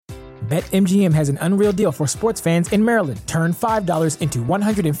BetMGM has an unreal deal for sports fans in Maryland. Turn $5 into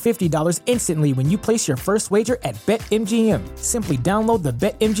 $150 instantly when you place your first wager at BetMGM. Simply download the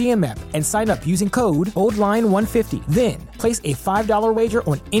BetMGM app and sign up using code OldLine150. Then, place a $5 wager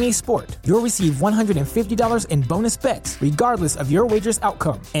on any sport. You'll receive $150 in bonus bets, regardless of your wager's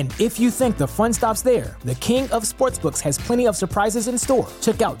outcome. And if you think the fun stops there, the king of sportsbooks has plenty of surprises in store.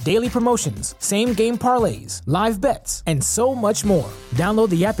 Check out daily promotions, same-game parlays, live bets, and so much more. Download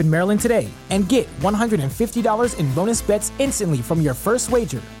the app in Maryland today and get $150 in bonus bets instantly from your first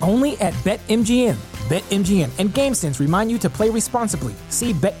wager. Only at BetMGM. BetMGM and GameSense remind you to play responsibly.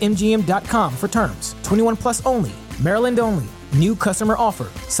 See BetMGM.com for terms. 21 plus only. Maryland only. New customer offer.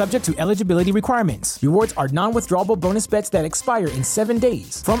 Subject to eligibility requirements. Rewards are non-withdrawable bonus bets that expire in 7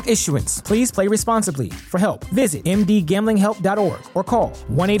 days. From issuance, please play responsibly. For help, visit mdgamblinghelp.org or call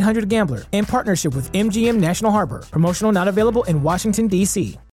 1-800-GAMBLER in partnership with MGM National Harbor. Promotional not available in Washington,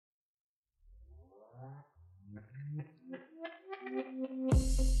 D.C.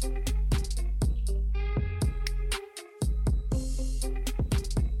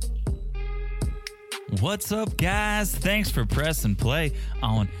 What's up, guys? Thanks for pressing play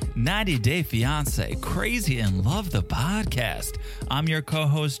on 90 Day Fiancé, Crazy in Love, the podcast. I'm your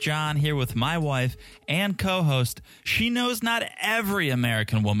co-host, John, here with my wife and co-host. She knows not every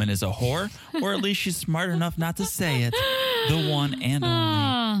American woman is a whore, or at least she's smart enough not to say it. The one and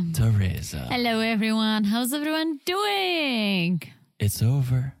only Teresa. Hello, everyone. How's everyone doing? It's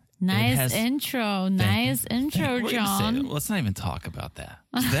over. Nice intro. Nice intro, John. Let's not even talk about that.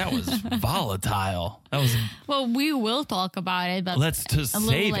 That was volatile. That was. Well, we will talk about it, but let's just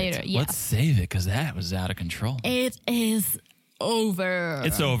save it. Yeah. Let's save it because that was out of control. It is over.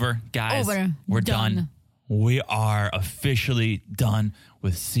 It's over, guys. Over. We're done. We are officially done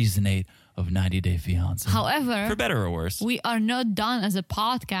with season 8 of 90 Day Fiancé. However, for better or worse, we are not done as a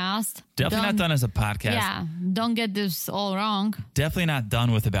podcast. Definitely not done as a podcast. Yeah, don't get this all wrong. Definitely not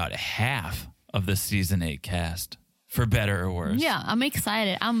done with about half of the season 8 cast. For better or worse. Yeah, I'm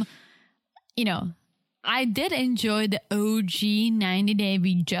excited. I did enjoy the OG 90 Day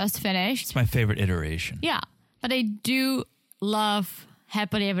we just finished. It's my favorite iteration. Yeah, but I do love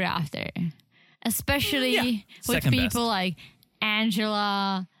Happily Ever After. Especially with Second people best. Like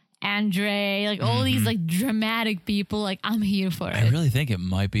Angela, Andre, like all these like dramatic people. Like, I'm here for it. I really think it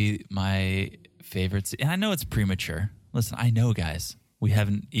might be my favorite. And I know it's premature. Listen, I know, guys, we've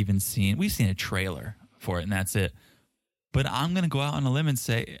seen a trailer for it and that's it. But I'm going to go out on a limb and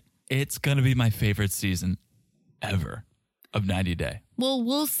say it's going to be my favorite season ever of 90 Day. Well,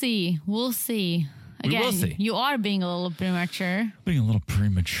 we'll see. We'll see. Again, we will see. You are being a little premature. Being a little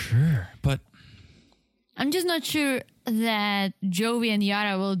premature, but I'm just not sure that Joey and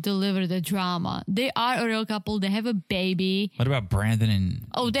Yara will deliver the drama. They are a real couple. They have a baby. What about Brandon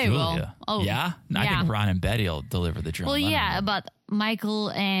and they Julia? will. Oh, yeah? I think Ron and Betty will deliver the drama. Well, yeah, but Michael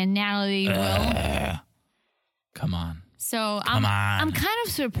and Natalie will. Come on. So I'm kind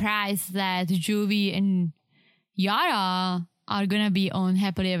of surprised that Joey and Yara are going to be on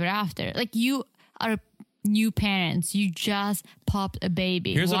Happily Ever After. Like, you are new parents. You just popped a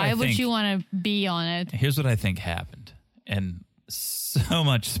baby. Why would you want to be on it? Here's what I think happened. And so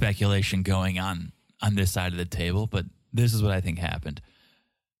much speculation going on this side of the table, but this is what I think happened.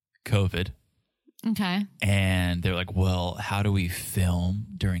 COVID. Okay. And they're like, well, how do we film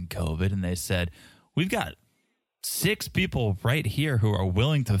during COVID? And they said, we've got 6 people right here who are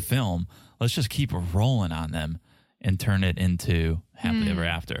willing to film. Let's just keep rolling on them and turn it into Happily Ever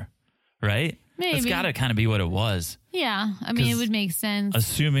After. Right? Maybe. That's got to kind of be what it was. Yeah. I mean, it would make sense.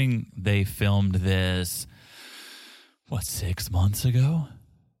 Assuming they filmed this, 6 months ago?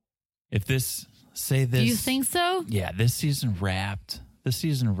 Do you think so? Yeah, this season wrapped.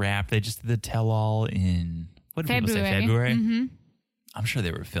 They just did the tell-all in, what did people say, February? Mm-hmm. I'm sure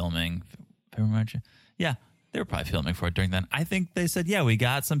they were filming. February, March. Yeah, they were probably filming for it during then. I think they said, yeah, we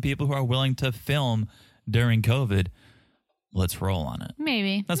got some people who are willing to film during COVID. Let's roll on it.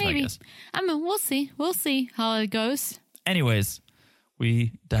 Maybe. That's my guess. I mean, we'll see. We'll see how it goes. Anyways,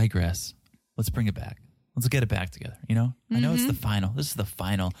 we digress. Let's bring it back. Let's get it back together, you know? I know it's the final. This is the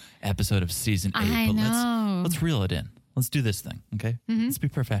final episode of season 8, but let's reel it in. Let's do this thing, okay? Let's be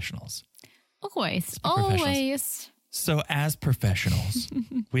professionals. Always. So as professionals,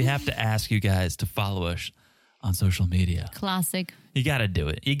 we have to ask you guys to follow us on social media. Classic. You got to do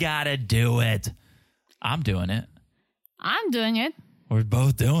it. I'm doing it. I'm doing it. We're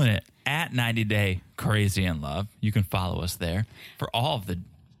both doing it. At 90 Day Crazy in Love. You can follow us there for all of the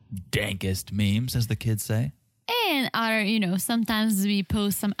dankest memes, as the kids say. And sometimes we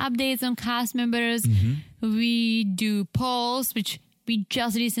post some updates on cast members. We do polls, which we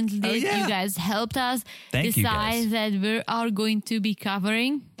just recently did. yeah. You guys helped us Thank you guys. decide that we are going to be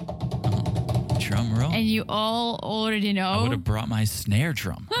covering. Drum roll. And you all already know. I would have brought my snare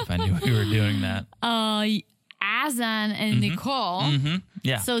drum if I knew we were doing that. Azan and Nicole.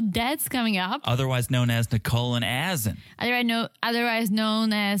 Yeah. So that's coming up. Otherwise known as Nicole and Azan. Otherwise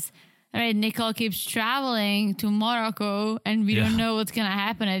known as, all right, Nicole keeps traveling to Morocco and we don't know what's going to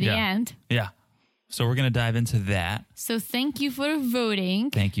happen at the end. Yeah. So we're going to dive into that. So thank you for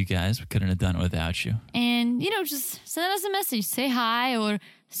voting. Thank you guys. We couldn't have done it without you. And, just send us a message. Say hi or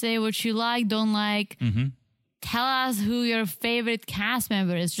say what you like, don't like. Tell us who your favorite cast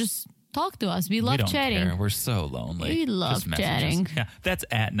member is. Just talk to us. We love chatting. Care. We're so lonely. We love chatting. Yeah, that's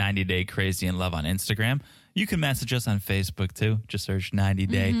at 90 Day Crazy in Love on Instagram. You can message us on Facebook too. Just search 90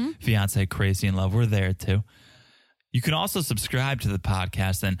 Day Fiancé Crazy in Love. We're there too. You can also subscribe to the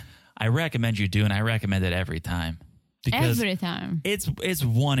podcast, and I recommend you do, and I recommend it every time. Every time. It's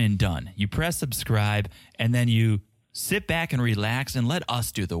one and done. You press subscribe, and then you sit back and relax and let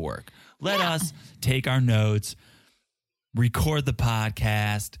us do the work. Let us take our notes, record the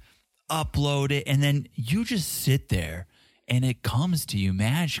podcast, upload it, and then you just sit there and it comes to you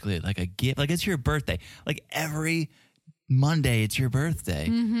magically like a gift. Like it's your birthday. Like every Monday, it's your birthday.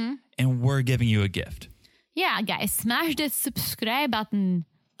 And we're giving you a gift. Yeah, guys, smash that subscribe button.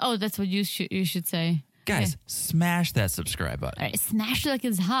 Oh, that's what you should say. Guys, smash that subscribe button. All right, smash it like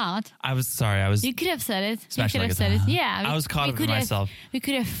it's hot. You could have said it. Smash you it could like have it's said it. hot. Yeah. I was caught up in myself. We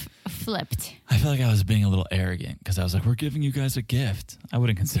could have flipped. I feel like I was being a little arrogant because I was like, we're giving you guys a gift. I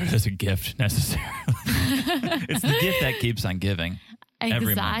wouldn't consider this a gift necessarily. It's the gift that keeps on giving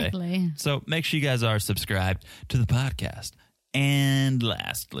every Monday. Exactly. So make sure you guys are subscribed to the podcast. And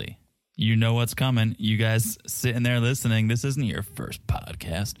lastly, you know what's coming. You guys sitting there listening, this isn't your first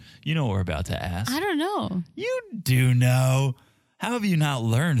podcast. You know what we're about to ask. I don't know. You do know. How have you not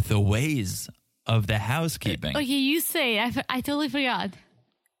learned the ways of the housekeeping? Okay, you say. I totally forgot.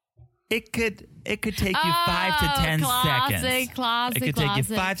 It could take you 5 to 10 seconds. Classic. It could take you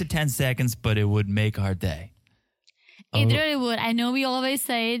 5 to 10 seconds, but it would make our day. It really would. I know we always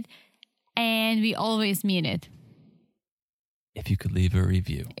say it, and we always mean it. If you could leave a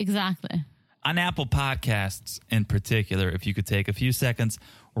review. Exactly. On Apple Podcasts in particular, if you could take a few seconds,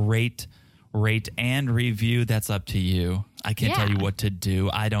 rate, and review, that's up to you. I can't tell you what to do.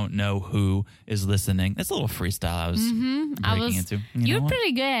 I don't know who is listening. That's a little freestyle I was breaking into. You're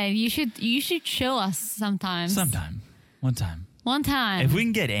pretty good. You should show us sometimes. One time. If we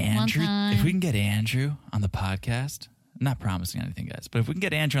can get Andrew on the podcast, I'm not promising anything, guys, but if we can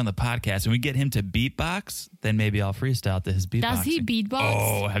get Andrew on the podcast and we get him to beatbox, then maybe I'll freestyle to his beatbox. Does he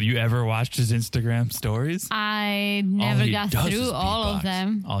beatbox? Oh, have you ever watched his Instagram stories? I never got through all of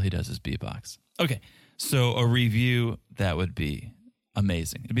them. All he does is beatbox. Okay, so a review, that would be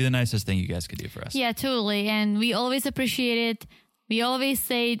amazing. It'd be the nicest thing you guys could do for us. Yeah, totally. And we always appreciate it. We always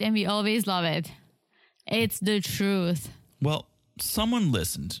say it and we always love it. It's the truth. Well, someone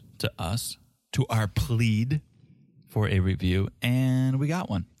listened to us, to our plead for a review, and we got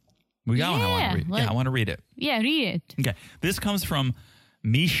one. I want to read. I want to read it. Yeah, read it. Okay. This comes from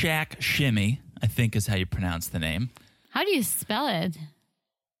Mishak Shimmy, I think is how you pronounce the name. How do you spell it?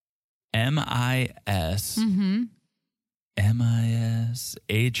 MISHACKSHIMMY.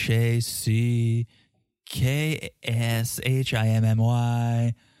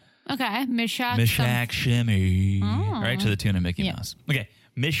 Okay, Mishak Shimmy. Right to the tune of Mickey Mouse. Okay.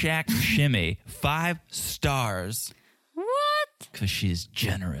 Mishak Shimmy, 5 stars. What? Because she's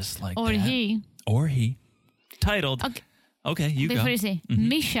generous like that. Or he. Titled. Okay, you go. Before you say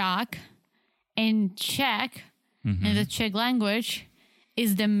Mishak in Czech, in the Czech language,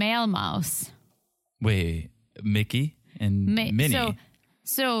 is the male mouse. Wait, Mickey and Minnie.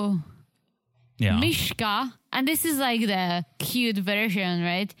 So yeah. Mishka, and this is like the cute version,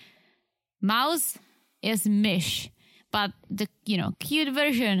 right? Mouse is Mish, but the cute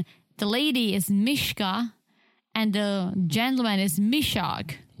version, the lady is Mishka, and the gentleman is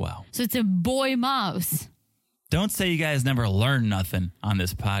Mishak. Wow. So it's a boy mouse. Don't say you guys never learn nothing on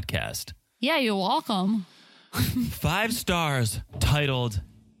this podcast. Yeah, you're welcome. 5 stars, titled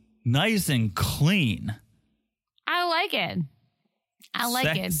Nice and Clean. I like it. I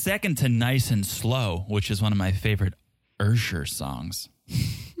like it. Second to Nice and Slow, which is one of my favorite Usher songs.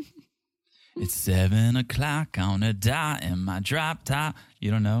 It's 7 o'clock on a dot in my drop top.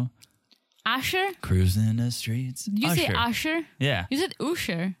 You don't know? Usher? Cruising the streets. Did you say Usher? Yeah. You said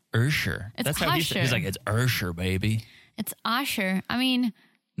Usher. Usher. It's That's how he said. He's like, it's Usher, baby. It's Usher. I mean,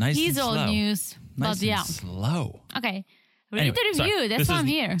 nice he's and old slow. news. Nice but yeah. and slow. Okay. Read the review. That's why I'm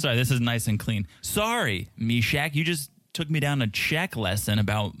here. Sorry, this is nice and clean. Sorry, Mishak. You just took me down a Czech lesson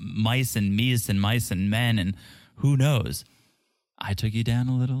about mice and meese and mice and men and who knows. I took you down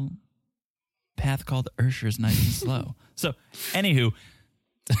a little path called Ursher's Nice and Slow. So, anywho,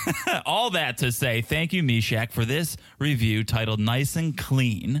 all that to say, thank you, Meshach, for this review titled Nice and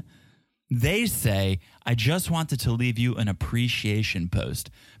Clean. They say, I just wanted to leave you an appreciation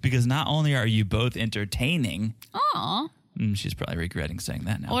post because not only are you both entertaining. Aw. She's probably regretting saying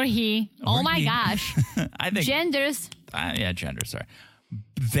that now. Or he. Or oh, my he. gosh. I think Genders. Yeah, gender, sorry.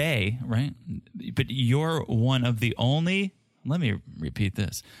 They, right? But you're one of the only, let me repeat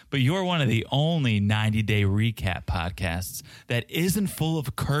this, but you're one of the only 90-day recap podcasts that isn't full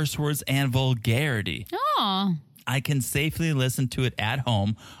of curse words and vulgarity. Oh. I can safely listen to it at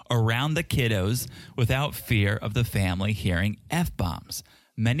home around the kiddos without fear of the family hearing F-bombs.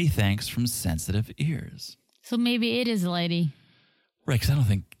 Many thanks from sensitive ears. So maybe it is a lady. Right, because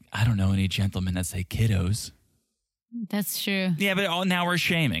I don't know any gentlemen that say kiddos. That's true. Yeah, but now we're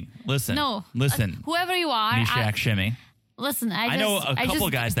shaming. Listen. No. Listen. Whoever you are. Meshach, shimmy. Listen, I know a couple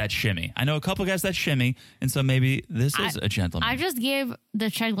guys that shimmy. And so maybe this is a gentleman. I just gave the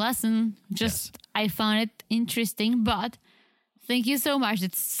Czech lesson. I found it interesting, but thank you so much.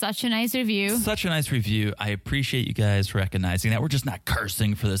 It's such a nice review. Such a nice review. I appreciate you guys recognizing that. We're just not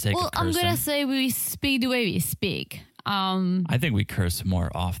cursing for the sake of cursing. I'm going to say we speak the way we speak. I think we curse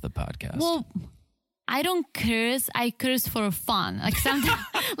more off the podcast. Well, I don't curse. I curse for fun. Like sometimes,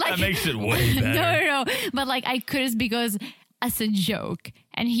 that makes it way better. No. But like I curse because as a joke,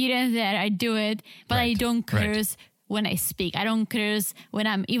 and here and there I do it. But I don't curse when I speak. I don't curse when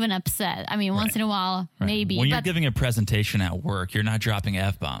I'm even upset. I mean, once in a while, maybe. When you're giving a presentation at work, you're not dropping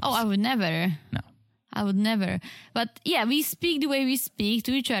F-bombs. Oh, I would never. No, I would never. But yeah, we speak the way we speak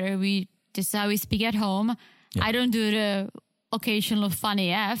to each other. This is how we speak at home. Yeah. I don't do the occasional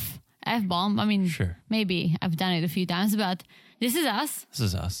funny F-bomb. I mean, maybe I've done it a few times, but this is us. This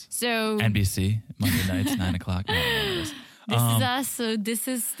is us. So NBC, Monday nights, 9 o'clock. This is us. So this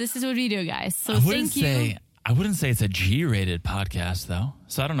is what we do, guys. So thank you. I wouldn't say it's a G-rated podcast, though.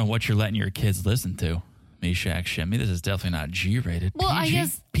 So I don't know what you're letting your kids listen to. Meshach, Shimmy. This is definitely not G-rated. Well, PG, I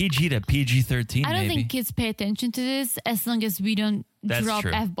guess PG to PG-13. I don't think kids pay attention to this as long as we don't drop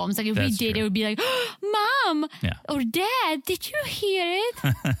F-bombs. Like if we did, it would be like, oh, Mom or Dad, did you hear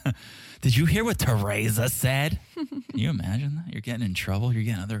it? Did you hear what Teresa said? Can you imagine that? You're getting in trouble. You're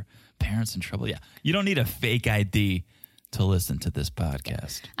getting other parents in trouble. Yeah. You don't need a fake ID to listen to this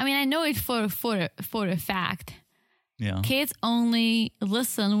podcast. I mean, I know it for a fact. Yeah. Kids only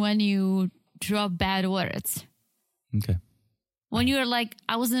listen when you drop bad words. Okay. When you're like,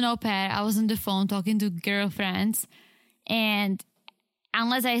 I was in Opera, I was on the phone talking to girlfriends, and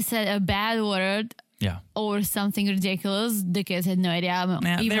unless I said a bad word or something ridiculous, the kids had no idea.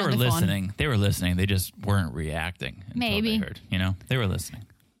 They were listening. They were listening. They just weren't reacting until Maybe. they heard. They were listening.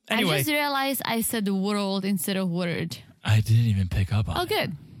 Anyway. I just realized I said world instead of word. I didn't even pick up on it. Oh,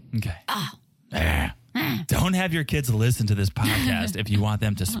 good. Okay. Don't have your kids listen to this podcast if you want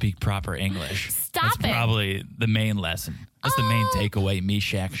them to speak proper English. That's probably the main lesson. That's the main takeaway,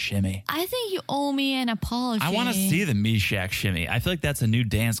 Meshach Shimmy. I think you owe me an apology. I want to see the Meshach Shimmy. I feel like that's a new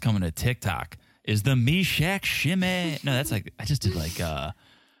dance coming to TikTok. Is the Meshach Shimmy? No, that's like, I just did like,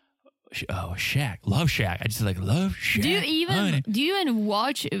 Shack. Love Shack. I just did like Love Shack. Do you even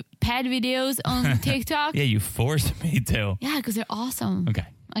watch pet videos on TikTok? Yeah, you forced me to. Yeah, because they're awesome. Okay.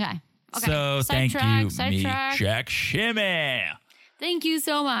 So thank you, Meshach Shimmy. Thank you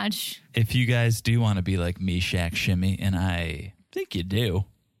so much. If you guys do want to be like Meshach Shimmy, and I think you do,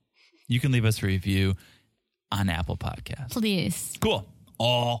 you can leave us a review on Apple Podcasts. Please. Cool.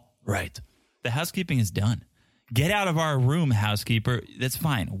 All right. The housekeeping is done. Get out of our room, housekeeper. That's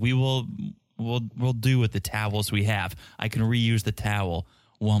fine. We'll do with the towels we have. I can reuse the towel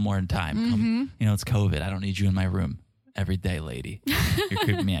one more time. Mm-hmm. It's COVID. I don't need you in my room every day, lady. You're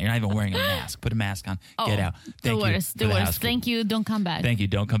creeping me out. You're not even wearing a mask. Put a mask on. Get out. The worst. Thank you. Don't come back. Thank you.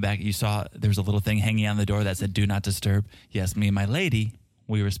 Don't come back. You saw there was a little thing hanging on the door that said, do not disturb. Yes, me and my lady,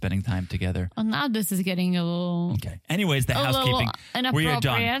 we were spending time together. Well, now this is getting a little... Okay. Anyways, the housekeeping. We are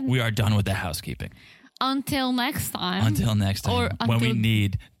done. We are done with the housekeeping. Until next time. When we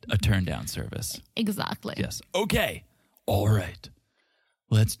need a turn down service. Exactly. Yes. Okay. All right.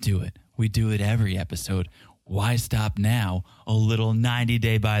 Let's do it. We do it every episode. Why stop now? A little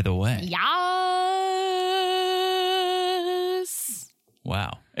 90-day by the way. Yes.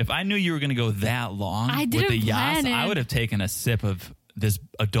 Wow. If I knew you were going to go that long with the yes, I would have taken a sip of this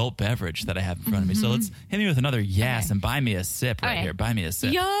adult beverage that I have in front of me. So let's hit me with another yes and buy me a sip right here. Buy me a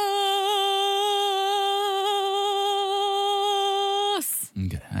sip. Yes.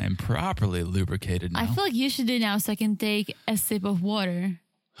 Okay, I am properly lubricated now. I feel like you should do now so I can take a sip of water.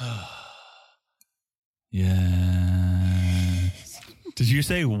 Yes. Did you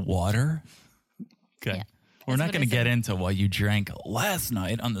say water? Okay. Yeah, We're not what going I to get said. into what you drank last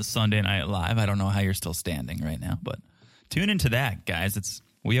night on the Sunday Night Live. I don't know how you're still standing right now, but tune into that, guys.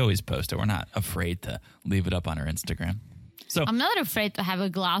 We always post it. We're not afraid to leave it up on our Instagram. So I'm not afraid to have a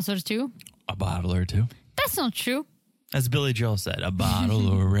glass or two. a bottle or two. That's not true. As Billy Joel said, a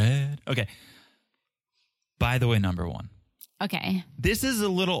bottle of red. Okay. By the way, number one. Okay. This is a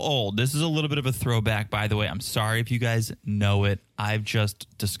little old. This is a little bit of a throwback, by the way. I'm sorry if you guys know it. I've just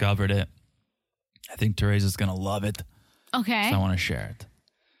discovered it. I think Teresa's going to love it. Okay. So I want to share it.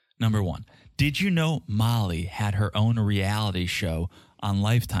 Number one. Did you know Molly had her own reality show on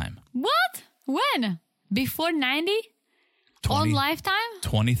Lifetime? What? When? Before 90? On Lifetime?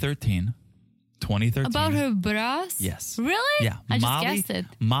 2013. About her bras? Yes. Really? Yeah. I Molly, just guessed it.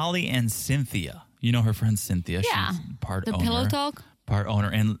 Molly and Cynthia. You know her friend Cynthia. Yeah. She's part The owner. Pillow Talk? Part owner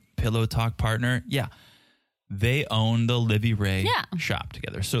and Pillow Talk partner. Yeah. They own the Livy Ray shop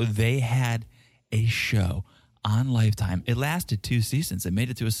together. So they had a show on Lifetime. It lasted 2 seasons. It made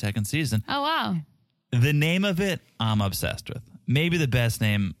it to a second season. Oh, wow. The name of it, I'm obsessed with. Maybe the best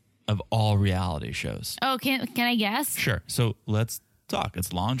name of all reality shows. Oh, can I guess? Sure. So let's talk.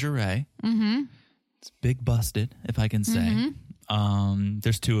 It's lingerie. Mm-hmm. It's big busted, if I can say.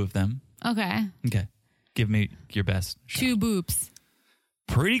 There's 2 of them. Okay. Okay. Give me your best shot. 2 boobs.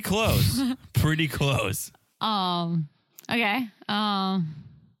 Pretty close. Pretty close. Okay.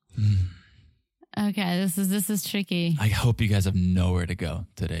 Okay, this is tricky. I hope you guys have nowhere to go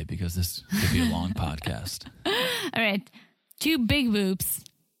today because this could be a long podcast. All right. 2 big boobs.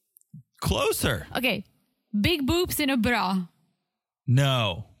 Closer. Okay. Big boobs in a bra.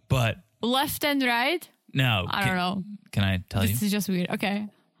 No, but Left and right? no. I don't know. Can I tell This you? is just weird. Okay.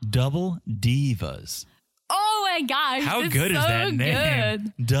 Double Divas. Oh my gosh. How that's good is so that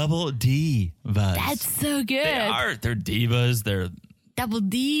name? Good. Double Divas. That's so good. They are. They're divas. They're Double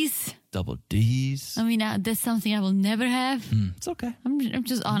D's. double D's. I mean, that's something I will never have. It's okay. I'm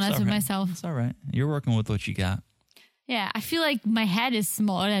just honest with myself. It's all right. You're working with what you got. Yeah, I feel like my head is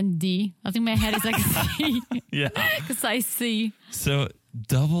smaller than D. I think my head is like a C. Yeah. Because I see. So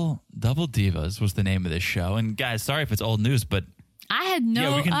Double Divas was the name of this show. And guys, sorry if it's old news, but I had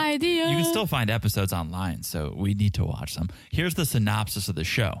no idea. You can still find episodes online, so we need to watch them. Here's the synopsis of the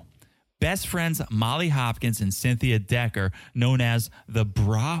show. Best friends Molly Hopkins and Cynthia Decker, known as the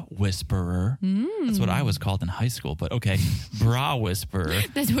Bra Whisperer. That's what I was called in high school, but okay. Bra Whisperer.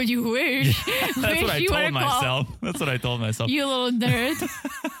 That's what you wish. That's what I told myself. That's what I told myself. You little nerd.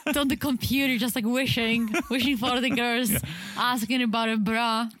 It's on the computer, just like wishing for the girls, asking about a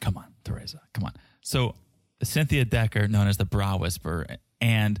bra. Come on, Teresa. Come on. So Cynthia Decker, known as the Bra Whisperer,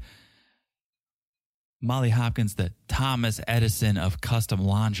 and Molly Hopkins, the Thomas Edison of custom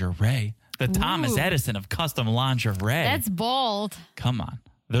lingerie. The Thomas Edison of custom lingerie. That's bold. Come on.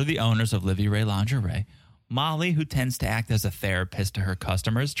 They're the owners of Livy Ray Lingerie. Molly, who tends to act as a therapist to her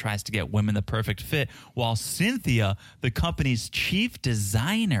customers, tries to get women the perfect fit, while Cynthia, the company's chief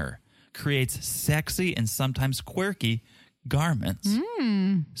designer, creates sexy and sometimes quirky garments.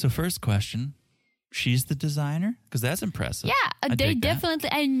 So first question, she's the designer? Because that's impressive. Yeah, I they dig that. definitely,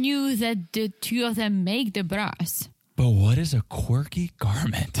 I knew that the 2 of them make the bras. But what is a quirky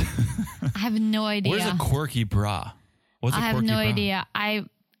garment? I have no idea. What is a quirky bra? What's a I have quirky no bra? idea.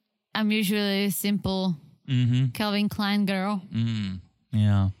 I'm usually a simple Calvin Klein girl.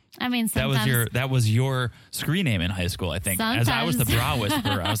 Yeah. I mean, sometimes That was your screen name in high school, I think. As I was the bra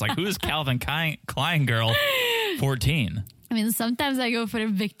whisperer, I was like, who's Calvin Klein girl 14? I mean, sometimes I go for a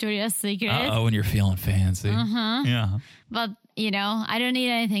Victoria's Secret. Uh-oh, when you're feeling fancy. Yeah. But, I don't need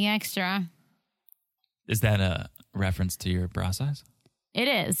anything extra. Is that a reference to your bra size? It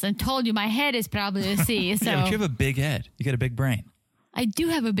is. I told you my head is probably a C. So Yeah, but you have a big head. You got a big brain. I do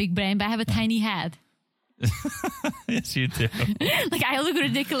have a big brain, but I have a tiny head. Yes, you do. Like I look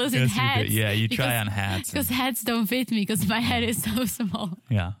ridiculous in Yes, you do. hats. Yeah, you try on hats. Because hats don't fit me because my head is so small.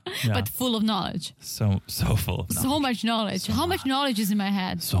 Yeah. But full of knowledge. So full of knowledge. So much knowledge. How much knowledge is in my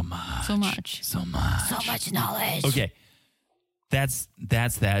head? So much. So much. So much. So much knowledge. Okay. That's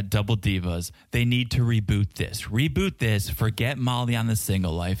that. Double Divas. They need to reboot this. Reboot this. Forget Molly on the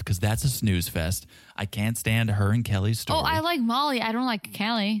single life because that's a snooze fest. I can't stand her and Kelly's story. Oh, I like Molly. I don't like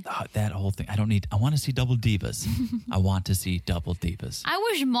Kelly. That whole thing. I want to see Double Divas. I want to see Double Divas. I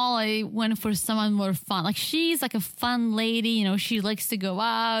wish Molly went for someone more fun. Like she's like a fun lady. She likes to go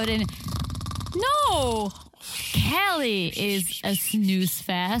out and no. Kelly is a snooze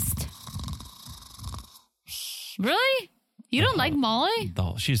fest. Really? You don't like Molly?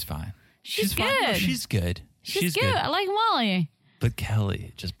 She's fine. She's fine. good. No, she's good. She's good. I like Molly. But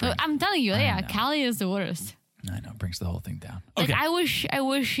Kelly just brings... I'm telling you, Kelly is the worst. I know, brings the whole thing down. Like, Okay. I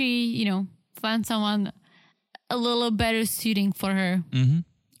wish she, found someone a little better suiting for her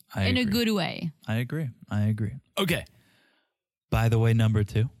in a good way. I agree. Okay. By the way, number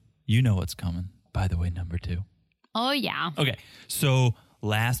 2. You know what's coming. By the way, number 2. Oh, yeah. Okay. So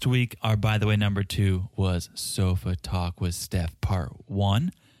last week, our by the way, number 2 was Sofa Talk with Steph Part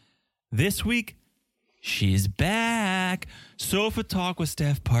 1. This week, she's back. Sofa Talk with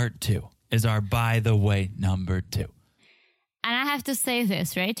Steph Part 2 is our by the way, number 2. And I have to say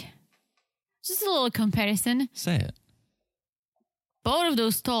this, right? Just a little comparison. Say it. Both of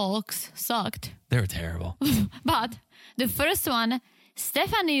those talks sucked. They were terrible. But the first one,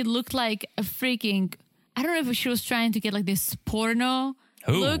 Stephanie looked like a freaking... I don't know if she was trying to get like this porno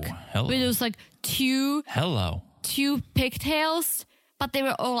look. Hello. With those like two pigtails, but they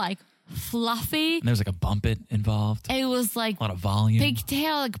were all like fluffy. And there was like a bump it involved. And it was like a lot of volume.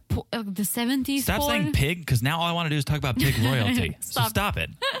 Pigtail, like the 70s Stop porn. saying pig, because now all I want to do is talk about pig royalty. Stop. So stop it.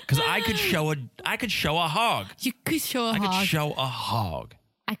 Because I could show a hog. You could show a hog. I could show a hog.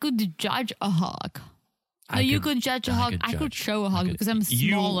 I could judge a hog. No, you could judge a hog. I could show a hog because I'm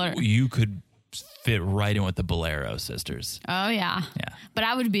smaller. You could fit right in with the Bolero sisters. Oh yeah. Yeah. But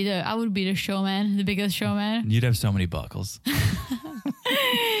I would be the showman, the biggest showman. You'd have so many buckles.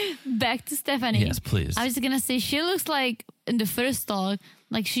 Back to Stephanie. Yes, please. I was gonna say she looks like in the first talk,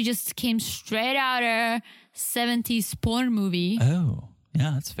 like she just came straight out of 70s porn movie. Oh,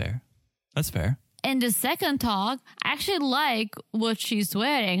 yeah, that's fair. In the second talk, I actually like what she's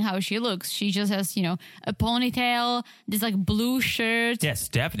wearing, how she looks. She just has, a ponytail, this like blue shirt. Yeah,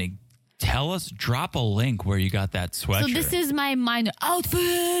 Stephanie, tell us, drop a link where you got that sweatshirt. So this is my minor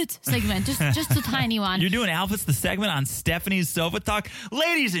outfit segment, just a tiny one. You're doing outfits, the segment on Stephanie's Sofa Talk.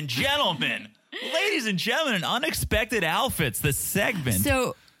 Ladies and gentlemen, unexpected outfits, the segment.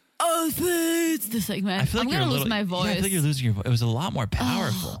 So outfits, the segment. I feel like I'm gonna lose my voice. Yeah, I feel like you're losing your voice. It was a lot more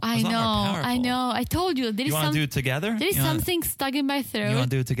powerful. I know. I told you. You want to do it together? There is something stuck in my throat. You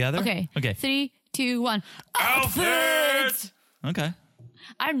want to do it together? Okay. 3, 2, 1. Outfits! Okay.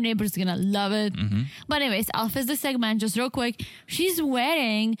 Our neighbor's gonna love it. Mm-hmm. But anyways, outfits the segment, just real quick. She's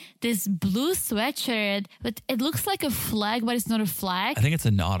wearing this blue sweatshirt, but it looks like a flag, but it's not a flag. I think it's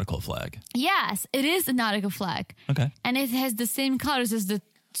a nautical flag. Yes, it is a nautical flag. Okay. And it has the same colors as the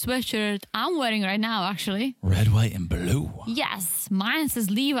sweatshirt I'm wearing right now, actually. Red, white, and blue. Yes, mine says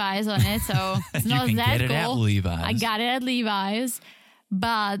Levi's on it, so it's not you can that get it cool. at Levi's. I got it at Levi's,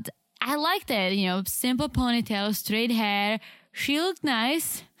 but I liked it. Simple ponytail, straight hair. She looked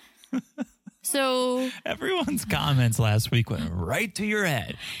nice. So everyone's comments last week went right to your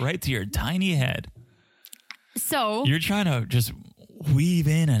head, right to your tiny head. So you're trying to just weave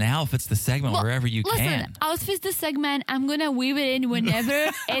in an outfits the segment wherever you listen, can. Outfits the segment. I'm gonna weave it in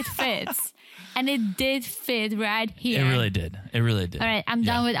whenever it fits, and it did fit right here. It really did. All right, I'm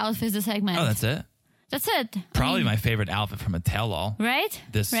done with outfits the segment. Oh, that's it. That's it. Probably my favorite outfit from a tell-all. Right.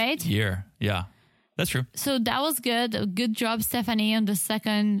 This year. Yeah. That's true. So that was good. Good job, Stephanie, on the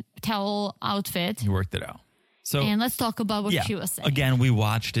second towel outfit. You worked it out. So, and let's talk about what she was saying. Again, we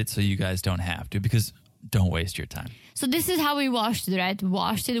watched it so you guys don't have to, because don't waste your time. So this is how we watched it, right?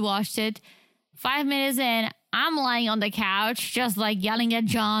 Watched it. 5 minutes in, I'm lying on the couch, just like yelling at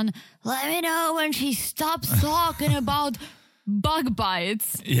John, let me know when she stops talking about bug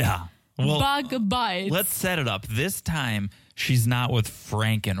bites. Yeah. Well, bug bites. Let's set it up. This time, she's not with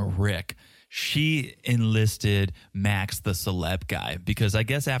Frank and Rick. She enlisted Max, the celeb guy, because I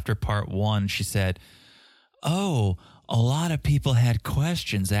guess after part 1, she said, oh, a lot of people had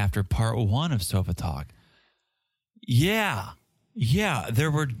questions after part 1 of Sofa Talk. Yeah, there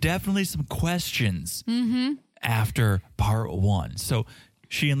were definitely some questions after part 1. So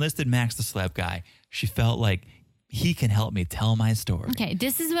she enlisted Max, the celeb guy. She felt like he can help me tell my story. Okay,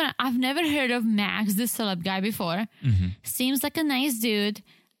 this is when I've never heard of Max, the celeb guy, before. Seems like a nice dude.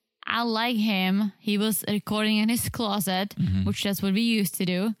 I like him. He was recording in his closet, which that's what we used to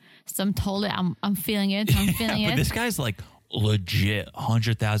do. So I'm feeling it. But this guy's like legit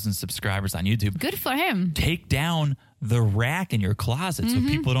 100,000 subscribers on YouTube. Good for him. Take down the rack in your closet so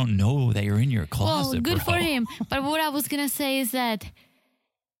people don't know that you're in your closet. Well, good for him. But what I was going to say is that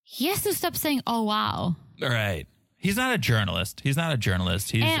he has to stop saying, oh, wow. All right. He's not a journalist. He's a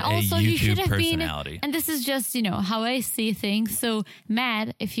also, YouTube personality. And this is just, how I see things. So,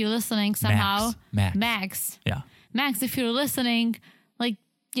 Matt, if you're listening somehow. Max. Yeah. Max, if you're listening,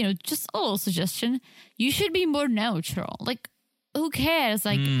 just a little suggestion. You should be more neutral. Like, who cares?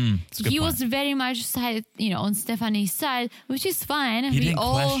 Like, he was very much side, on Stephanie's side, which is fine. He didn't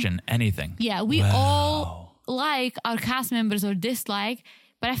question anything. Yeah, we all like our cast members or dislike,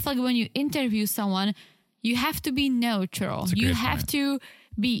 but I feel like when you interview someone, you have to be neutral. You have to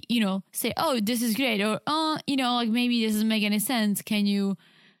be, say, oh, this is great, or like maybe this doesn't make any sense. Can you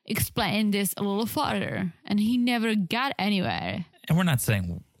explain this a little further? And he never got anywhere. And we're not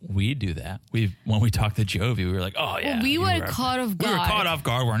saying we do that. When we talked to Jovi, we were like, oh yeah. Well, we were caught off guard. We were caught off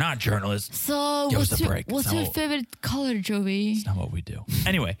guard. We're not journalists. So what's your favorite color, Jovi? It's not what we do.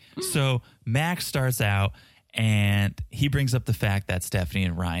 Anyway, so Max starts out and he brings up the fact that Stephanie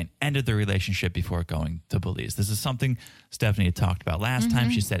and Ryan ended their relationship before going to Belize. This is something Stephanie had talked about last time.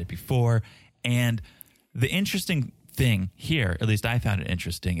 She said it before. And the interesting thing here, at least I found it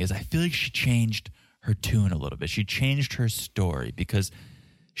interesting, is I feel like she changed her tune a little bit. She changed her story because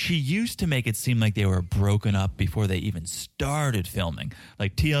she used to make it seem like they were broken up before they even started filming.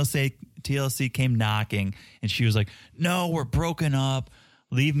 Like TLC came knocking and she was like, no, we're broken up.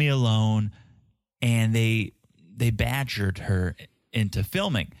 Leave me alone. And they badgered her into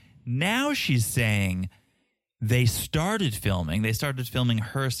filming. Now she's saying they started filming. They started filming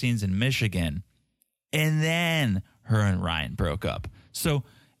her scenes in Michigan. And then her and Ryan broke up. So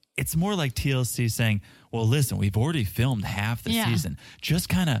it's more like TLC saying, well, listen, we've already filmed half the season. Just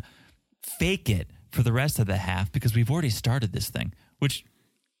kind of fake it for the rest of the half because we've already started this thing, which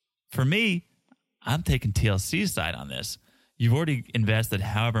for me, I'm taking TLC's side on this. You've already invested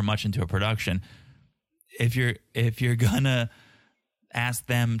however much into a production. If you're going to ask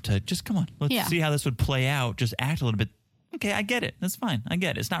them to just come on, let's see how this would play out. Just act a little bit. Okay, I get it. That's fine. I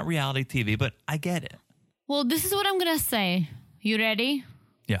get it. It's not reality TV, but I get it. Well, this is what I'm going to say. You ready?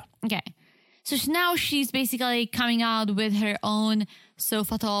 Yeah. Okay. So now she's basically coming out with her own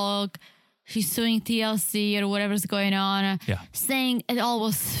sofa talk. She's suing TLC or whatever's going on. Yeah. Saying it all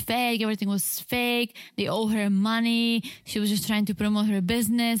was fake. Everything was fake. They owe her money. She was just trying to promote her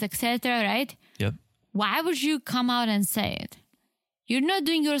business, etc. Right? Yep. Why would you come out and say it? You're not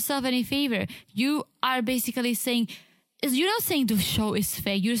doing yourself any favor. You are basically saying, you're not saying the show is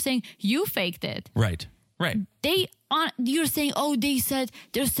fake. You're saying you faked it. Right. You're saying, oh, they said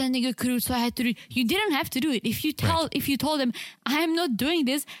they're sending a crew, so I had to do it. You didn't have to do it. If you told them, I am not doing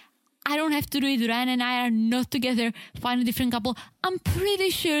this, I don't have to do it. Ryan and I are not together. Find a different couple. I'm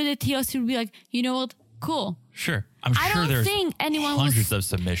pretty sure that TLC would be like, you know what? Cool. Sure. I'm sure there's hundreds of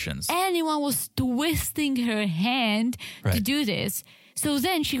submissions. Anyone was twisting her hand to do this. So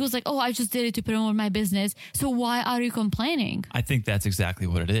then she goes like, oh, I just did it to promote my business. So why are you complaining? I think that's exactly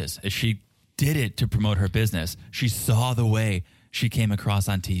what it is. She did it to promote her business. She saw the way she came across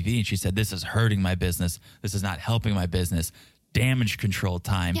on TV and she said, this is hurting my business. This is not helping my business. Damage control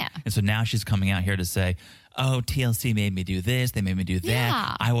time. Yeah. And so now she's coming out here to say, oh, TLC made me do this. They made me do that.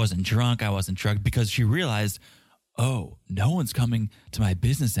 Yeah. I wasn't drunk. I wasn't drugged, because she realized, oh, no one's coming to my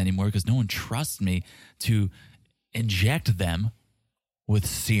business anymore because no one trusts me to inject them with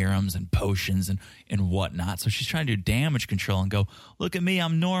serums and potions and whatnot. So she's trying to do damage control and go, look at me,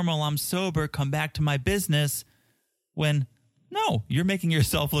 I'm normal, I'm sober, come back to my business. When, no, you're making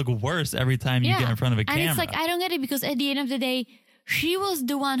yourself look worse every time you get in front of a camera. And it's like, I don't get it, because at the end of the day, she was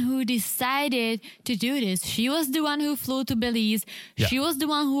the one who decided to do this. She was the one who flew to Belize. Yeah. She was the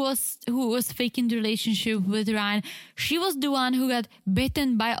one who was faking the relationship with Ryan. She was the one who got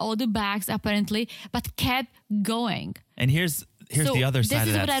bitten by all the bugs, apparently, but kept going. And here's the other side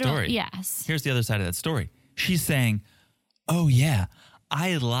of that story. Yes. Here's the other side of that story. She's saying, oh yeah,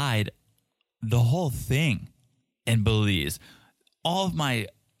 I lied the whole thing in Belize. All of my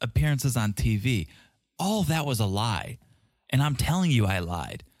appearances on TV, all of that was a lie. And I'm telling you I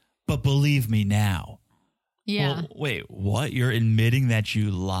lied. But believe me now. Yeah. Well, wait, what? You're admitting that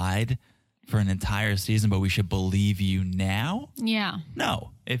you lied for an entire season, but we should believe you now? Yeah.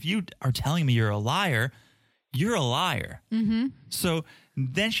 No. If you are telling me you're a liar, you're a liar. Mm-hmm. So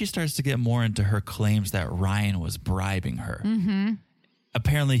then she starts to get more into her claims that Ryan was bribing her. Mm-hmm.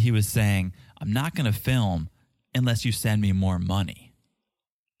 Apparently he was saying, I'm not going to film unless you send me more money.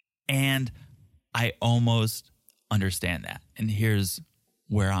 And I almost understand that. And here's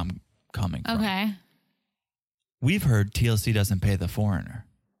where I'm coming from. Okay. We've heard TLC doesn't pay the foreigner.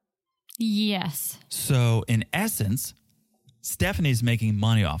 Yes. So in essence, Stephanie's making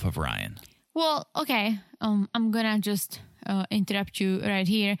money off of Ryan. Well, okay. I'm gonna just interrupt you right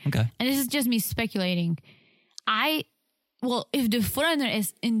here. Okay. And this is just me speculating. If the foreigner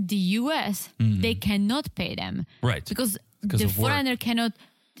is in the US, they cannot pay them. Right. Because the foreigner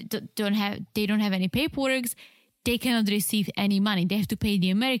don't have any paperwork. They cannot receive any money. They have to pay the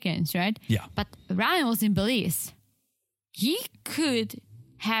Americans, right? Yeah. But Ryan was in Belize. he could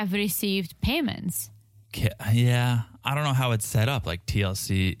have received payments. Yeah, I don't know how it's set up. Like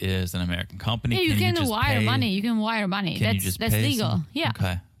TLC is an American company. Yeah, you can wire money. You can wire money. That's legal. Yeah.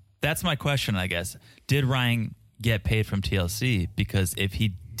 Okay. That's my question, I guess. Did Ryan get paid from TLC? Because if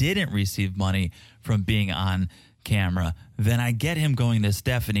he didn't receive money from being on camera, then I get him going to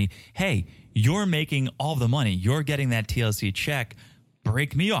Stephanie, hey, you're making all the money. You're getting that TLC check.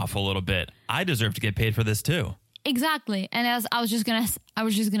 Break me off a little bit. I deserve to get paid for this too. Exactly. And as I was just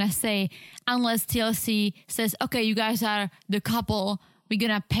gonna say, unless TLC says, okay, you guys are the couple, we're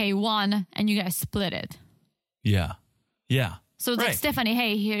gonna pay one and you guys split it. Yeah. Yeah. So it's like, Stephanie,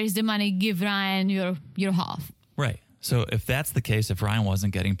 hey, here's the money, give Ryan your half. Right. So if that's the case, if Ryan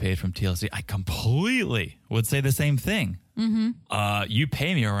wasn't getting paid from TLC, I completely would say the same thing. Mm-hmm. You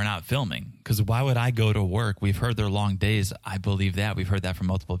pay me or we're not filming. Because why would I go to work? We've heard their long days. I believe that. We've heard that from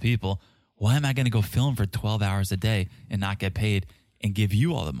multiple people. Why am I going to go film for 12 hours a day and not get paid and give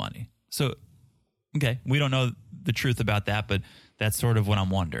you all the money? So, okay, we don't know the truth about that, but that's sort of what I'm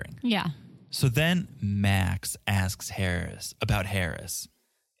wondering. Yeah. So then Max asks Harris about Harris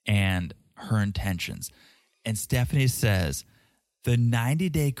and her intentions. And Stephanie says the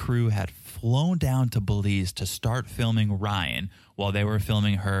 90-day crew had flown down to Belize to start filming Ryan while they were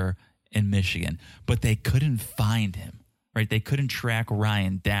filming her in Michigan, but they couldn't find him. Right? They couldn't track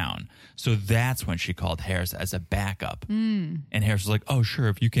Ryan down. So that's when she called Harris as a backup. And Harris was like, oh, sure,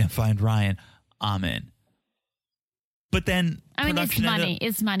 if you can't find Ryan, I'm in. But then it's money.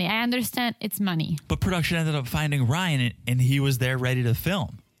 It's money. I understand it's money. But production ended up finding Ryan, and he was there ready to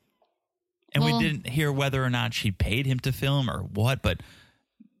film. And we didn't hear whether or not she paid him to film or what, but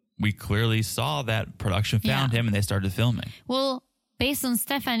we clearly saw that production found him and they started filming. Well, based on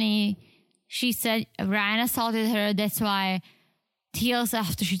Stephanie, she said Ryan assaulted her. That's why TLC,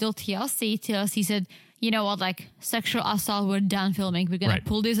 after she told TLC said, you know what, like sexual assault, we're done filming. We're going to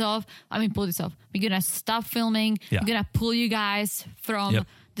pull this off. We're going to stop filming. Yeah. We're going to pull you guys from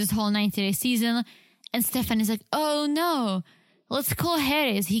this whole 90-day season. And Stephanie's like, oh no, let's call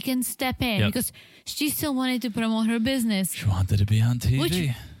Harris. He can step in because she still wanted to promote her business. She wanted to be on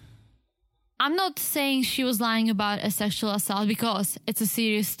TV. I'm not saying she was lying about a sexual assault because it's a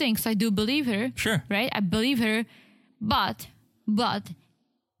serious thing. So I do believe her. Sure. Right? I believe her. But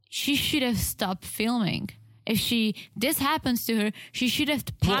she should have stopped filming. If this happens to her, she should have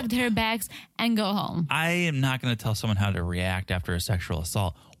packed her bags and go home. I am not going to tell someone how to react after a sexual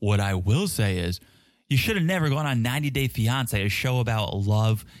assault. What I will say is you should have never gone on 90 Day Fiancé, a show about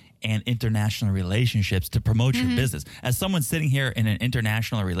love and international relationships to promote your business. As someone sitting here in an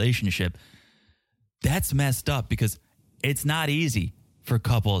international relationship, that's messed up because it's not easy for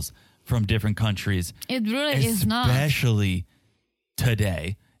couples from different countries. It really is not. Especially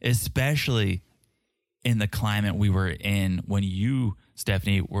today, especially in the climate we were in when you,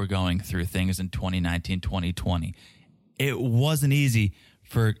 Stephanie, were going through things in 2019, 2020. It wasn't easy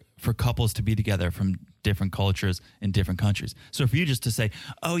for couples to be together from different cultures in different countries. So for you just to say,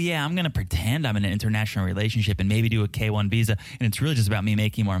 oh yeah, I'm going to pretend I'm in an international relationship and maybe do a K-1 visa and it's really just about me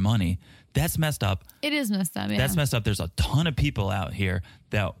making more money, that's messed up. It is messed up, yeah. That's messed up. There's a ton of people out here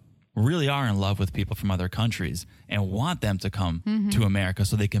that really are in love with people from other countries and want them to come to America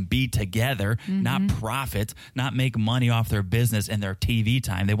so they can be together, not profit, not make money off their business and their TV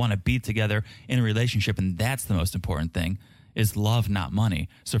time. They want to be together in a relationship, and that's the most important thing, is love, not money.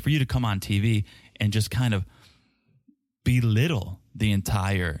 So for you to come on TV and just kind of belittle the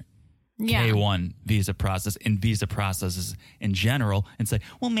entire K-1 visa process and visa processes in general and say,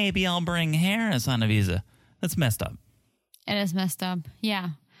 well, maybe I'll bring Harris on a visa. That's messed up. It is messed up.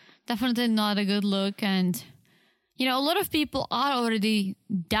 Yeah. Definitely not a good look. And, you know, a lot of people are already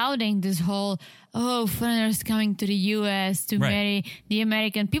doubting this whole, foreigners coming to the U.S. to marry the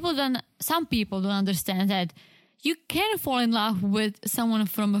American. Some people don't understand that you can fall in love with someone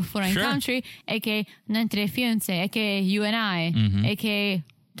from a foreign country, aka 90-Day Fiancé, aka you and I, aka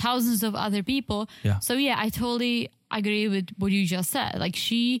thousands of other people. Yeah. So yeah, I totally agree with what you just said. Like,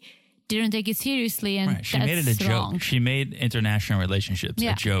 she didn't take it seriously, and she made it a joke. She made international relationships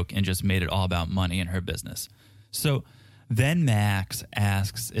a joke and just made it all about money and her business. So then Max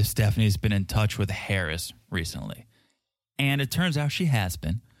asks if Stephanie's been in touch with Harris recently. And it turns out she has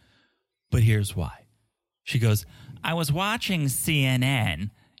been. But here's why. She goes, I was watching CNN,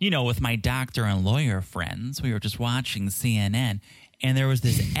 with my doctor and lawyer friends. We were just watching CNN, and there was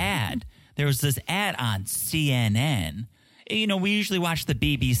this ad. There was this ad on CNN. We usually watch the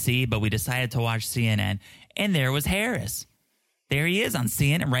BBC, but we decided to watch CNN, and there was Harris. There he is on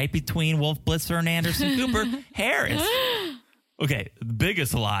CNN, right between Wolf Blitzer and Anderson Cooper. Harris. Okay, the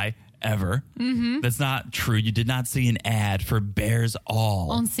biggest lie ever. That's not true. You did not see an ad for Bears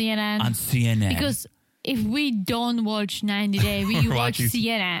All on CNN. On CNN. Because if we don't watch 90 Day, we watch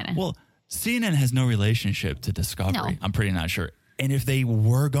CNN. Well, CNN has no relationship to Discovery. No. I'm pretty not sure. And if they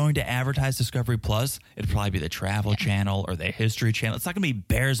were going to advertise Discovery Plus, it'd probably be the Travel Channel or the History Channel. It's not going to be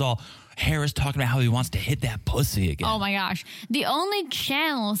Bears All. Harris talking about how he wants to hit that pussy again. Oh my gosh. The only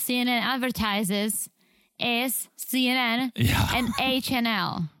channel CNN advertises is CNN and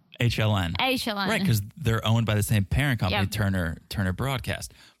HNL. HLN. Right, because they're owned by the same parent company, Yep. Turner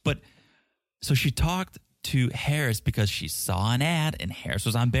Broadcast. But so she talked to Harris because she saw an ad and Harris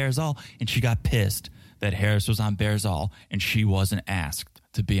was on Bears All, and she got pissed that Harris was on Bears All and she wasn't asked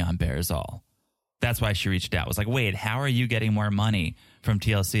to be on Bears All. That's why she reached out. It was like, wait, how are you getting more money from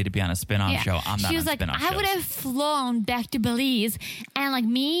TLC to be on a spinoff show? I'm not She was on like, spinoff shows. I would have flown back to Belize, and like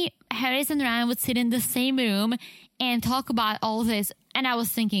me, Harris, and Ryan would sit in the same room and talk about all this. And I was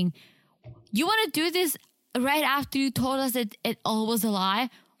thinking, you want to do this right after you told us that it all was a lie?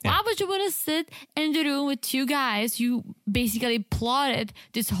 Yeah. Why would you want to sit in the room with two guys you basically plotted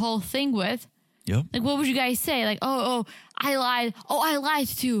this whole thing with? Yep. Like, what would you guys say? Like, oh, I lied. Oh, I lied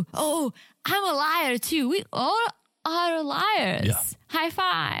too. Oh, I'm a liar too. We all are liars. Yeah. High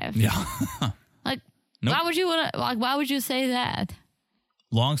five. Yeah. Like, Nope. why would you say that?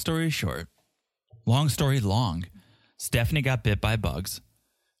 Long story short, long story long, Stephanie got bit by bugs.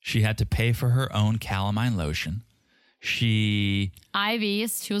 She had to pay for her own calamine lotion.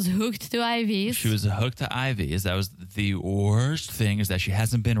 IVs. She was hooked to IVs. She was hooked to IVs. That was the worst thing, is that she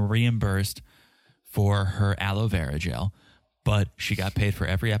hasn't been reimbursed for her aloe vera gel, but she got paid for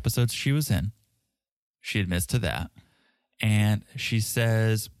every episode she was in. She admits to that. And she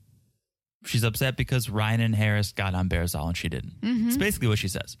says she's upset because Ryan and Harris got on Bears All and she didn't. It's basically what she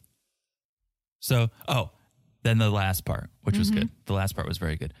says. So, then the last part, which was good. The last part was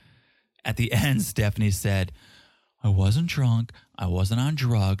very good. At the end, Stephanie said, I wasn't drunk. I wasn't on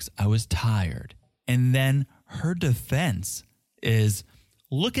drugs. I was tired. And then her defense is,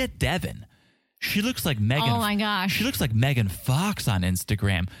 look at Devin. She looks like Megan. Oh my gosh. She looks like Megan Fox on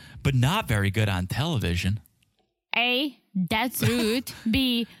Instagram, but not very good on television. A, that's rude.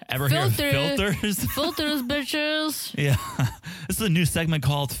 B, Ever hear of filters? Filters, bitches. Yeah. This is a new segment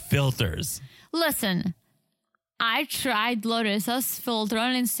called Filters. Listen, I tried Larissa's filter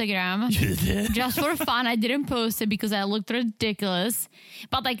on Instagram. You did? Just for fun. I didn't post it because I looked ridiculous.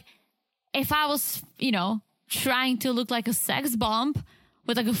 But like, if I was, trying to look like a sex bomb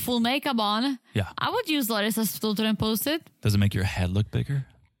with like a full makeup on, I would use Larissa's filter and post it. Does it make your head look bigger?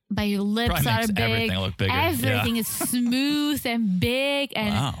 But your lips Probably are makes big. everything look bigger. Everything Yeah. is smooth and big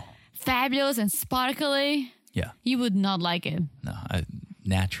and Wow. fabulous and sparkly. Yeah. You would not like it. No,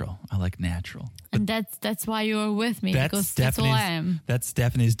 natural. I like natural. And that's why you're with me, because that's all I am. That's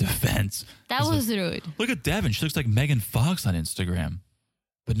Stephanie's defense. That was rude. Look at Devin. She looks like Megan Fox on Instagram,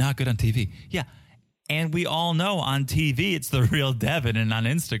 but not good on TV. Yeah. And we all know on TV, it's the real Devin, and on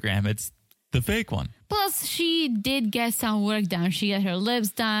Instagram, it's the fake one. Plus, she did get some work done. She got her lips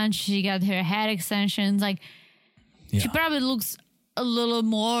done. She got her hair extensions. Like, she probably looks a little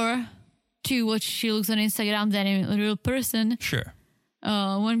more to what she looks on Instagram than in a real person. Sure.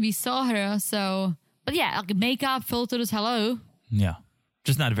 When we saw her. So, but yeah, like makeup, filters, hello. Yeah.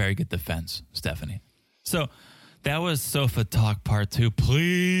 Just not a very good defense, Stephanie. So that was Sofa Talk Part 2.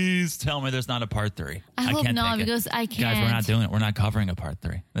 Please tell me there's not a Part 3. I hope can't not, take it. because I can't. Guys, we're not doing it. We're not covering a Part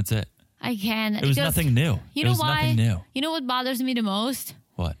 3. That's it. I can. It was nothing new. You It know was why? nothing new. You know what bothers me the most?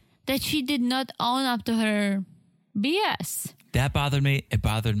 What? That she did not own up to her BS. That bothered me. It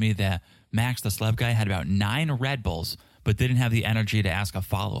bothered me that Max, the celeb guy, had about 9 Red Bulls, but didn't have the energy to ask a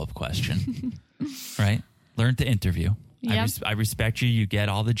follow-up question. Right? Learn to interview. Yep. I respect you. You get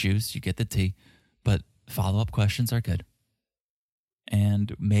all the juice. You get the tea. But follow-up questions are good.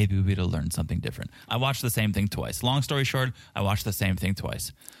 And maybe we'd have learned something different. I watched the same thing twice. Long story short, I watched the same thing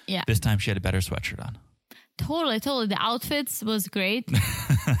twice. Yeah. This time she had a better sweatshirt on. Totally. The outfits was great.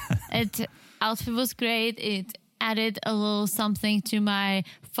 Outfit was great. It added a little something to my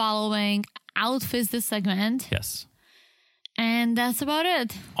following outfits this segment. Yes. And that's about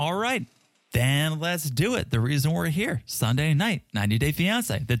it. All right. Then let's do it. The reason we're here. Sunday night, 90 Day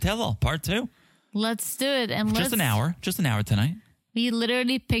Fiancé. The Tell-All, Part 2. Let's do it. And Just an hour tonight. We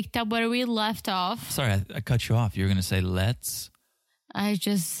literally picked up where we left off. Sorry, I cut you off. You were going to say let's. I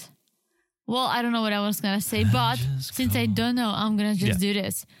don't know what I was going to say, but since I don't know, I'm going to just do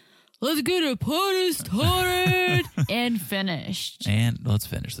this. Let's get a party started and finished. And let's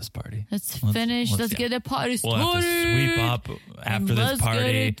finish this party. Let's finish. Let's get the party started. We'll have to sweep up after this party. Let's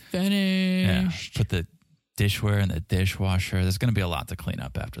get it finished. Yeah, put the dishware in the dishwasher. There's going to be a lot to clean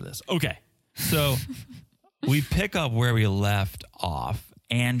up after this. Okay. So we pick up where we left off.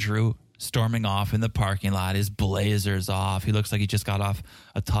 Andrew storming off in the parking lot, his blazers off. He looks like he just got off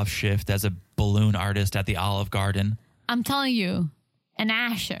a tough shift as a balloon artist at the Olive Garden. I'm telling you, an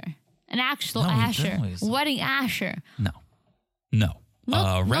actual Asher, wedding Asher. No.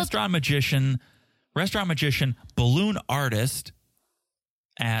 Restaurant magician, balloon artist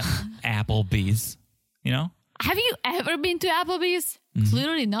at Applebee's. You know? Have you ever been to Applebee's?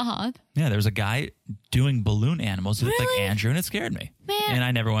 Clearly not. Yeah, there was a guy doing balloon animals who looked like Really? Andrew, and it scared me. Man. And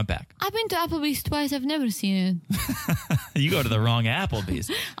I never went back. I've been to Applebee's twice. I've never seen it. You go to the wrong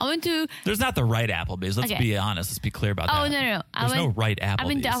Applebee's. I went to... There's not the right Applebee's. Let's be honest. Let's be clear about that. Oh, no. There's no right Applebee's. I've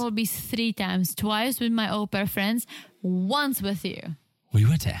been to Applebee's 3 times. Twice with my au pair friends. Once with you. We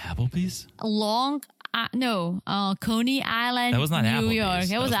went to Applebee's? Coney Island, That was not New Applebee's. York. It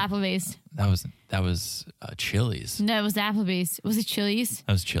That was was- Applebee's. That was Chili's. No, it was Applebee's. Was it Chili's?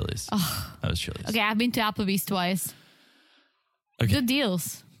 That was Chili's. That was Chili's. Okay, I've been to Applebee's twice. Okay. Good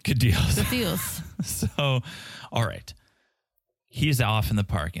deals. Good deals. Good deals. So, all right. He's off in the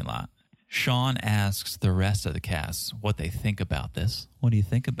parking lot. Sean asks the rest of the cast what they think about this. What do you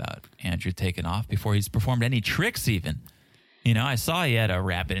think about Andrew taking off before he's performed any tricks even? You know, I saw he had a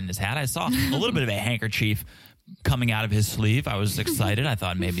rabbit in his hat. I saw a little bit of a handkerchief coming out of his sleeve. I was excited. I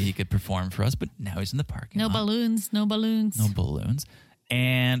thought maybe he could perform for us, but now he's in the parking lot. No balloons. No balloons.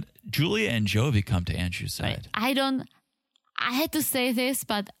 And Julia and Jovi come to Andrew's side. I had to say this,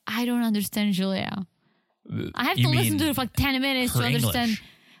 but I don't understand Julia. I have You to listen mean to it for like 10 minutes to her understand.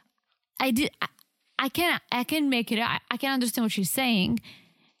 English? I can make it. I can understand what she's saying,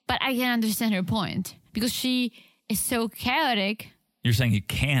 but I can understand her point because she is so chaotic. You're saying you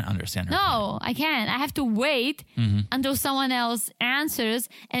can't understand her. No, I can't. I have to wait until someone else answers,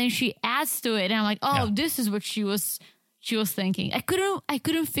 and then she adds to it, and I'm like, oh, this is what she was thinking. I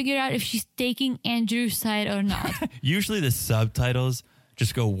couldn't figure out if she's taking Andrew's side or not. Usually the subtitles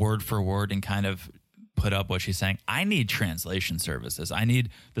just go word for word and kind of put up what she's saying. I need translation services. I need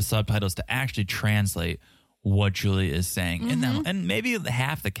the subtitles to actually translate what Julia is saying. And maybe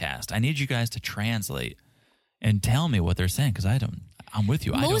half the cast. I need you guys to translate and tell me what they're saying because I'm with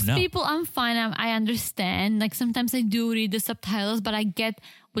you. I don't know. Most people, I'm fine. I understand. Like sometimes I do read the subtitles, but I get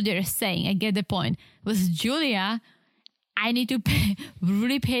what they're saying. I get the point. With Julia, I need to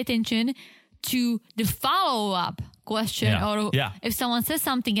really pay attention to the follow-up question or if someone says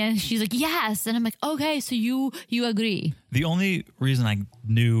something and she's like, yes. And I'm like, okay, so you agree. The only reason I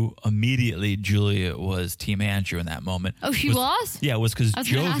knew immediately Julia was Team Andrew in that moment. Oh, she was? Yeah, it was because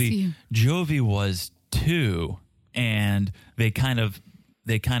Jovi was too, and they kind of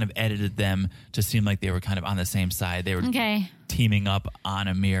edited them to seem like they were kind of on the same side. They were teaming up on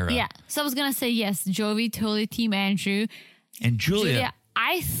Amira. Yeah. So I was going to say, yes, Jovi, totally Team Andrew. And Julia,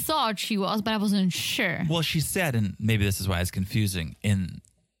 I thought she was, but I wasn't sure. Well, she said, and maybe this is why it's confusing,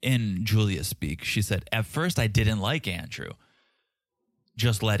 in Julia speak, she said, at first I didn't like Andrew,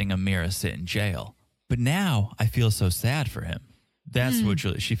 just letting Amira sit in jail. But now I feel so sad for him. That's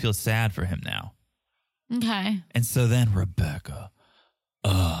what she feels sad for him now. Okay. And so then Rebecca.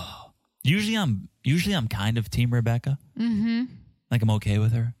 Usually I'm kind of Team Rebecca. Mm-hmm. Like I'm okay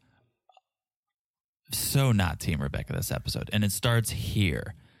with her. So not Team Rebecca this episode. And it starts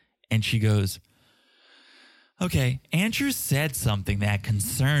here. And she goes, okay, Andrew said something that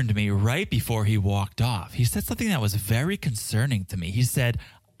concerned me right before he walked off. He said something that was very concerning to me. He said,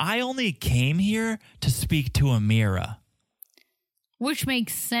 I only came here to speak to Amira. Which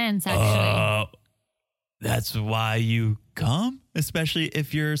makes sense, actually. That's why you come? Especially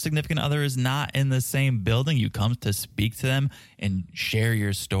if your significant other is not in the same building. You come to speak to them and share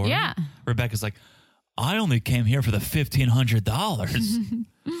your story. Yeah. Rebecca's like, I only came here for the $1,500.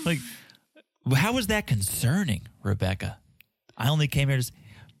 Like, how was that concerning, Rebecca? I only came here to...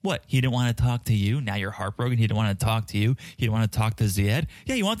 What? He didn't want to talk to you? Now you're heartbroken. He didn't want to talk to you. He didn't want to talk to Ziad.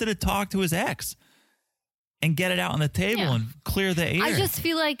 Yeah, he wanted to talk to his ex and get it out on the table and clear the air. I just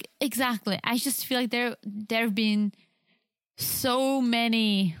feel like, there have been so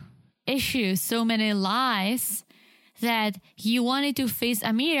many issues, so many lies that he wanted to face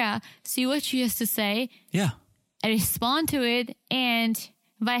Amira, see what she has to say, respond to it, and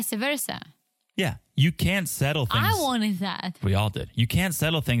vice versa. Yeah, you can't settle things. I wanted that. We all did. You can't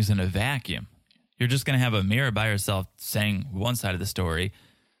settle things in a vacuum. You're just going to have Amira by herself saying one side of the story,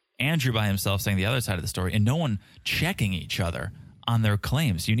 Andrew by himself saying the other side of the story, and no one checking each other on their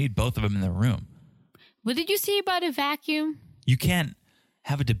claims. You need both of them in the room. What did you say about a vacuum? You can't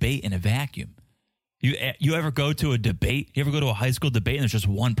have a debate in a vacuum. You ever go to a debate? You ever go to a high school debate and there's just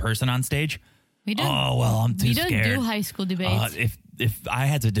one person on stage? We don't. Oh, well, I'm too scared. We don't do high school debates. If I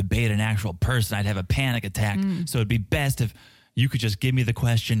had to debate an actual person, I'd have a panic attack. So it'd be best if you could just give me the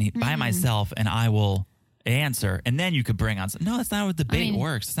question by myself and I will answer. And then you could bring on. No, that's not how debate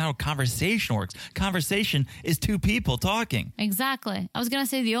works. That's not how conversation works. Conversation is two people talking. Exactly. I was going to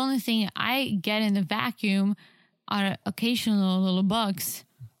say the only thing I get in the vacuum are occasional little bugs.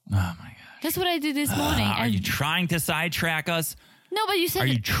 Oh, my gosh. That's what I did this morning. Are you trying to sidetrack us? No, but you said... Are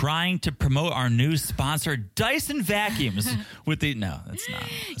you trying to promote our new sponsor, Dyson Vacuums? No, that's not.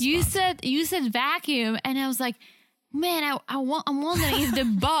 You said vacuum, and I was like, man, I'm wondering if the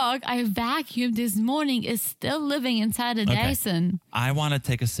bug I vacuumed this morning is still living inside the Dyson. I want to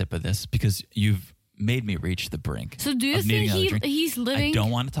take a sip of this because you've made me reach the brink. So do you think he's living? I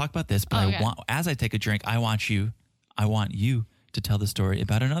don't want to talk about this, but as I take a drink, I want you to tell the story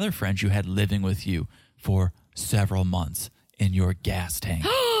about another friend you had living with you for several months in your gas tank.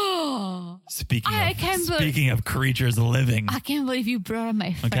 Speaking of creatures living. I can't believe you brought up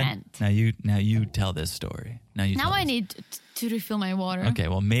my friend. Okay. Now you tell this story. Now I need to refill my water. Okay,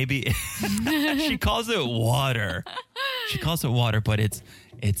 well maybe she calls it water. She calls it water, but it's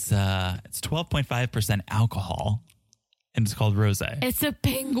 12.5% alcohol, and it's called rosé. It's a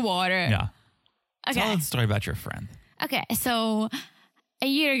pink water. Yeah. Okay. Tell the story about your friend. Okay, so a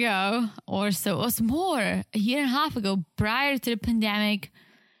year ago or so, it was more, a year and a half ago, prior to the pandemic,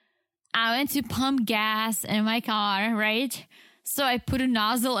 I went to pump gas in my car, right? So I put a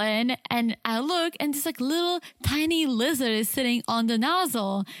nozzle in and I look and this like little tiny lizard is sitting on the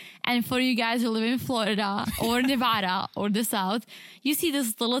nozzle. And for you guys who live in Florida or Nevada or the South, you see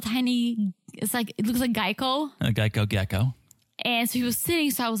this little tiny, it looks like Geico. A Geico gecko. And so he was sitting,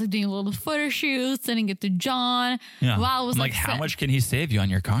 so I was like doing a little photo shoot, sending it to John. Yeah. While I was how much can he save you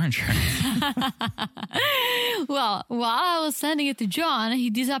on your car insurance? Well, while I was sending it to John, he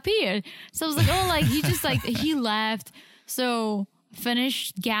disappeared. So I was like, he left. So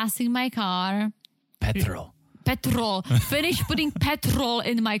finished gassing my car. Petrol. Finished putting petrol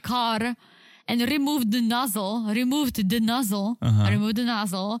in my car and removed the nozzle.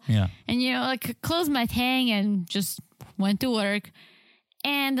 Yeah. And, closed my tank and just went to work.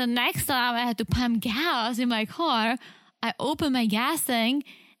 And the next time I had to pump gas in my car, I opened my gas tank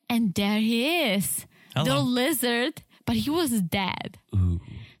and there he is. Hello. The lizard, but he was dead. Ooh.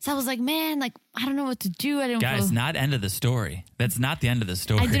 So I was like, man, I don't know what to do. Not end of the story. That's not the end of the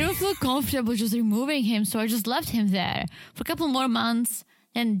story. I didn't feel comfortable just removing him, so I just left him there for a couple more months.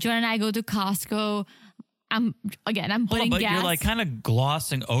 Then John and I go to Costco. I'm putting but gas. You're kind of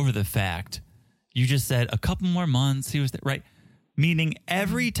glossing over the fact. You just said a couple more months. He was there, right? Meaning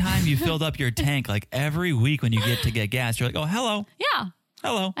every time you filled up your tank, like every week when you get gas, you're like, oh, hello. Yeah.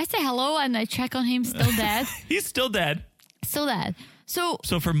 Hello. I say hello and I check on him, still dead. He's still dead. Still dead. So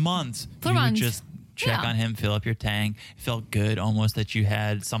for months, would just check on him, fill up your tank. It felt good almost that you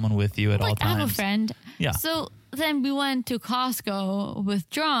had someone with you at all times. I have a friend. Yeah. So then we went to Costco with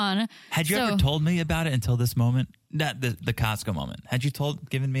John. Had you ever told me about it until this moment? Not the Costco moment. Had you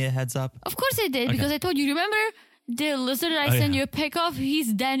given me a heads up? Of course I did, because I told you, remember the lizard I sent you a pic of?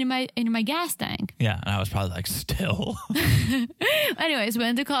 He's dead in my gas tank. Yeah, and I was probably like, still. Anyways,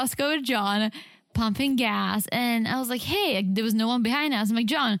 went to Costco with John, pumping gas, and I was like, hey, there was no one behind us. I'm like,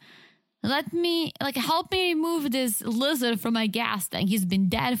 John, help me remove this lizard from my gas tank. He's been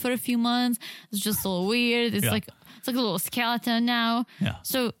dead for a few months. It's just a little weird. It's like a little skeleton now. Yeah.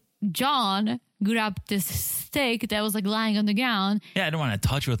 So John grabbed this stick that was lying on the ground. Yeah, I don't want to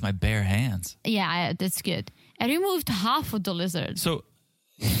touch it with my bare hands. Yeah, that's good. I removed half of the lizard. So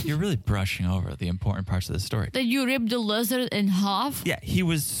you're really brushing over the important parts of the story. That you ripped the lizard in half? Yeah, he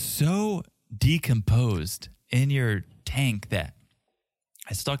was so decomposed in your tank that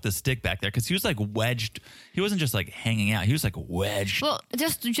I stuck the stick back there because he was wedged. He wasn't just hanging out. He was wedged. Well,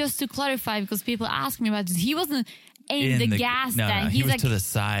 just to clarify, because people ask me about this, he wasn't in the gas tank. No, he was to the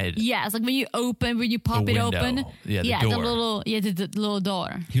side. Yeah, it's when you pop it open. Yeah, the door. The little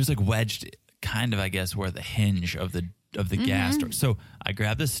door. He was wedged kind of, I guess, where the hinge of the gas door. So I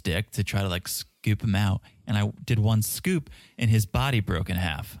grabbed a stick to try to scoop him out, and I did one scoop, and his body broke in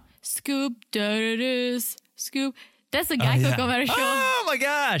half. Scoop, there it is. Scoop. That's a Geico commercial. Oh my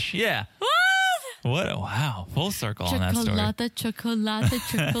gosh! Yeah. What? Wow! Full circle on that story.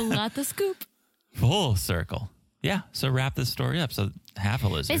 Chocolate, scoop. Full circle. Yeah. So wrap this story up. So half a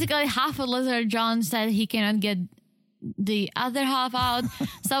lizard. Basically, half a lizard. John said he cannot get the other half out.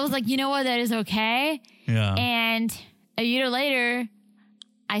 So I was like, you know what? That is okay. Yeah. And a year later,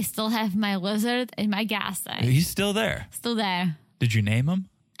 I still have my lizard in my gas tank. He's still there. Still there. Did you name him?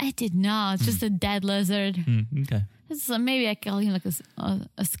 I did not. Just a dead lizard. Okay. Maybe I call him like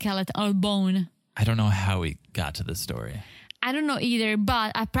a skeleton or a bone. I don't know how we got to this story. I don't know either,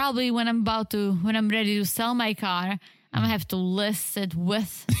 but I probably when I'm ready to sell my car, I'm gonna have to list it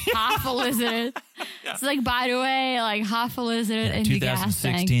with half a lizard. It's like, by the way, like half a lizard in the gas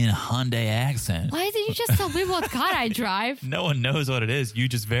tank. 2016 Hyundai Accent. Why did you just tell people what car I drive? No one knows what it is. You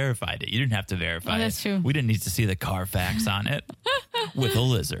just verified it. You didn't have to verify it. That's true. We didn't need to see the Carfax on it with a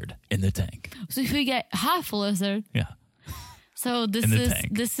lizard in the tank. So if we get half a lizard. Yeah. So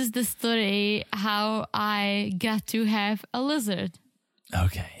this is the story how I got to have a lizard.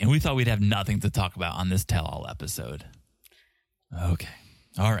 Okay. And we thought we'd have nothing to talk about on this tell-all episode. Okay.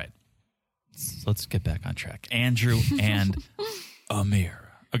 All right. Let's get back on track. Andrew and Amira.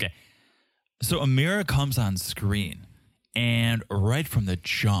 Okay. So Amira comes on screen, and right from the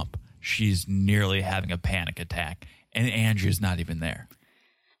jump, she's nearly having a panic attack, and Andrew's not even there.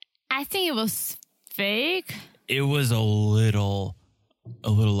 I think it was fake. It was a little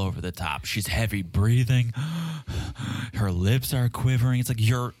over the top. She's heavy breathing. Her lips are quivering. It's like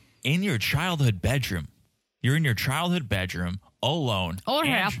you're in your childhood bedroom. You're in your childhood bedroom alone. Or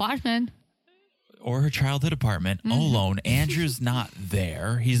her apartment. Or her childhood apartment alone. Andrew's not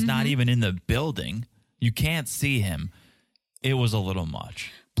there. He's not even in the building. You can't see him. It was a little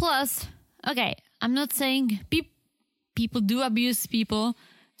much. Plus, okay, I'm not saying people do abuse people.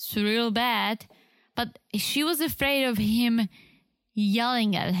 It's real bad. But she was afraid of him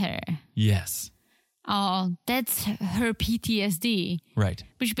yelling at her. Yes. Oh, that's her PTSD. Right.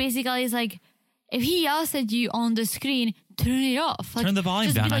 Which basically is like, if he yells at you on the screen, turn it off. Like, turn the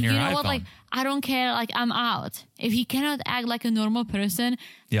volume down on your iPhone. What? Like, I don't care. Like, I'm out. If he cannot act like a normal person,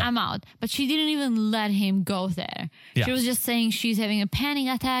 I'm out. But she didn't even let him go there. Yeah. She was just saying she's having a panic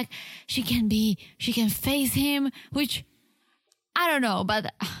attack. She can face him, which I don't know.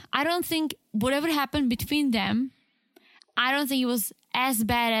 But I don't think whatever happened between them, I don't think it was as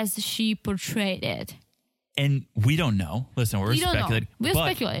bad as she portrayed it. And we don't know. Listen, we're speculating. We're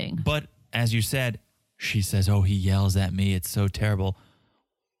speculating. But as you said, she says, oh, he yells at me. It's so terrible.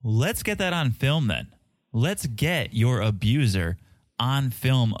 Let's get that on film then. Let's get your abuser on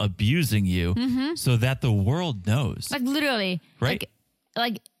film abusing you so that the world knows. Like literally. Right?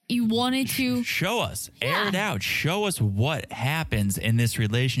 Like you wanted to. Show us. Air it out. Show us what happens in this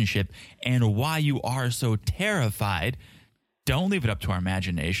relationship and why you are so terrified. Don't leave it up to our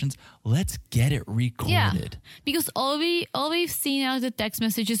imaginations. Let's get it recorded. Yeah, because all we've seen are the text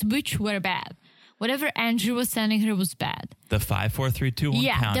messages, which were bad. Whatever Andrew was sending her was bad. The 5, 4, 3, 2, 1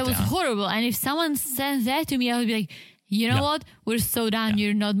 countdown. That was horrible. And if someone sent that to me, I would be like, you know what? We're so done.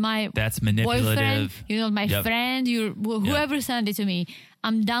 You're not my That's manipulative. boyfriend. You're not my friend. You're whoever sent it to me.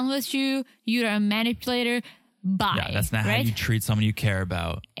 I'm done with you. You're a manipulator. Bye. Yeah, that's not how you treat someone you care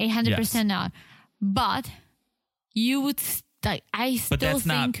about. 100% not. But you would... Like,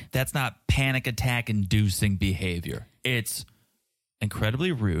 that's not panic attack inducing behavior. It's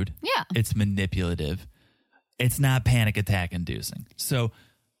incredibly rude. Yeah. It's manipulative. It's not panic attack inducing. So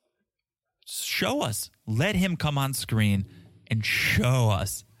show us. Let him come on screen and show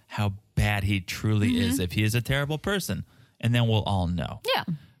us how bad he truly is, if he is a terrible person. And then we'll all know. Yeah.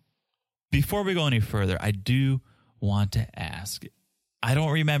 Before we go any further, I do want to ask. I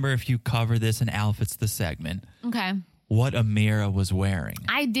don't remember if you cover this in Outfits the segment. Okay. What Amira was wearing.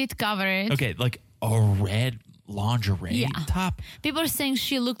 I did cover it. Okay, like a red lingerie top. People are saying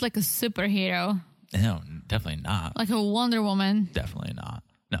she looked like a superhero. No, definitely not. Like a Wonder Woman. Definitely not.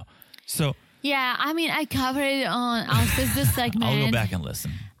 No. So. Yeah, I mean, I covered it on Outfits the segment. I'll go back and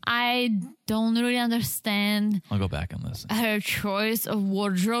listen. I don't really understand. I'll go back and listen. Her choice of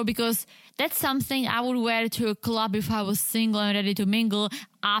wardrobe, because that's something I would wear to a club if I was single and ready to mingle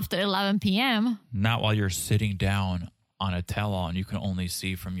after 11 p.m. Not while you're sitting down on a tell-all and you can only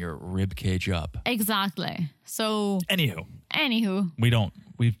see from your rib cage up. Exactly. So. Anywho.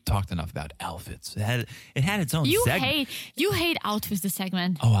 We've talked enough about outfits. It had its own segment. You hate Outfits the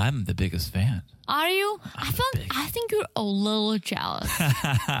segment. Oh, I'm the biggest fan. Are you? I think you're a little jealous.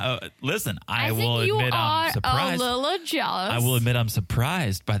 Listen, I will admit I'm surprised. A little jealous. I will admit I'm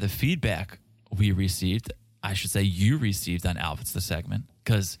surprised by the feedback we received. I should say you received on Outfits the segment,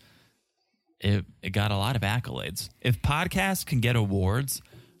 because it got a lot of accolades. If podcasts can get awards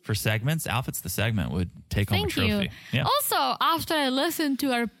for segments, Outfits the segment would take home a trophy. You. Yeah. Also, after I listened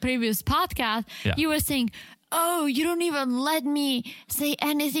to our previous podcast, you were saying, "Oh, you don't even let me say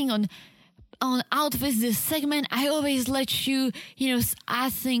anything on Outfits this segment. I always let you,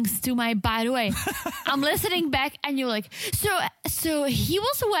 add things to my." By the way, I'm listening back, and you're like, so he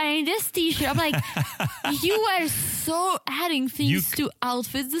was wearing this T-shirt. I'm like, you were so adding things to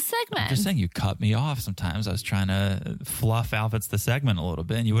outfits the segment. I'm just saying, you cut me off sometimes. I was trying to fluff outfits the segment a little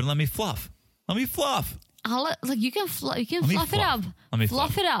bit, and you wouldn't let me fluff. Let me fluff. You can fluff it up. Let me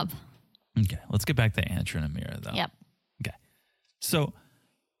fluff it up. Okay, let's get back to Andrew and Amira, though. Yep. Okay. So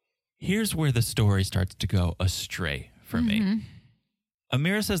here's where the story starts to go astray for me.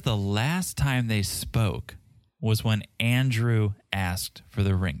 Amira says the last time they spoke was when Andrew asked for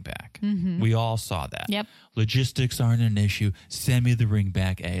the ring back. We all saw that. Yep. Logistics aren't an issue. Send me the ring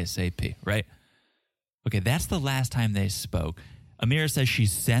back ASAP, right? Okay, that's the last time they spoke. Amira says she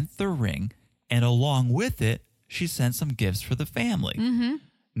sent the ring, and along with it, she sent some gifts for the family.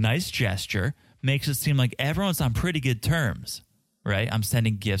 Nice gesture. Makes it seem like everyone's on pretty good terms, right? I'm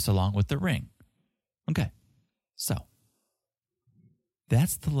sending gifts along with the ring. Okay, so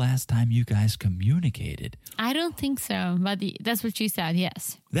that's the last time you guys communicated. I don't think so, but that's what she said,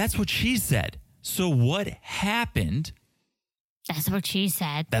 yes. That's what she said. So what happened? That's what she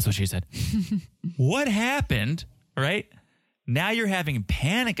said. That's what she said. What happened, right? Now you're having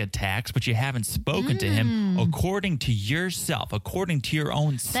panic attacks, but you haven't spoken to him according to yourself, according to your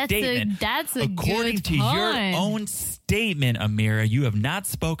own statement. That's a according good to point. your own statement, Amira, you have not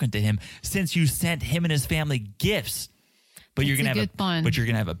spoken to him since you sent him and his family gifts. But you're gonna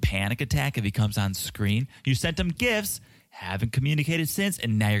have a panic attack if he comes on screen. You sent him gifts, haven't communicated since,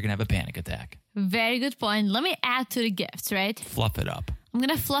 and now you're gonna have a panic attack. Very good point. Let me add to the gifts, right? Fluff it up. I'm going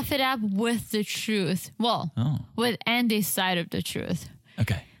to fluff it up with the truth. Well, with Andy's side of the truth.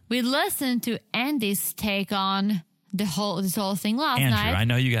 Okay. We listened to Andy's take on this whole thing last night. Andrew, I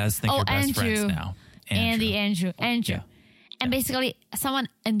know you guys think you're best friends now. Andrew. Yeah. And basically, someone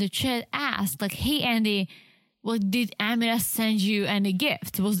in the chat asked, like, hey, Andy, well, did Amira send you any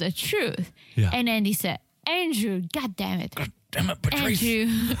gift? Was that truth? Yeah. And Andy said, Andrew, God damn it. Damn it,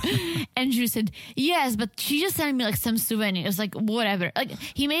 Patrice. Andrew said, yes, but she just sent me like some souvenirs, like whatever. Like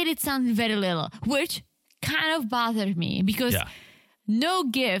he made it sound very little, which kind of bothered me because no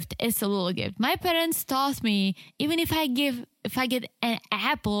gift is a little gift. My parents taught me even if I get an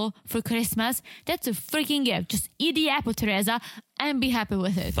apple for Christmas, that's a freaking gift. Just eat the apple, Teresa, and be happy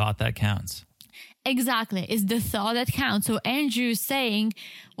with it. Thought that counts. Exactly. It's the thought that counts. So Andrew's saying,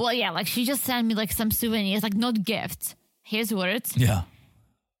 well, yeah, like she just sent me like some souvenirs, like not gifts. His words. Yeah.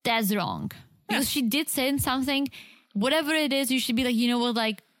 That's wrong. Because she did say something, whatever it is, you should be like, you know what,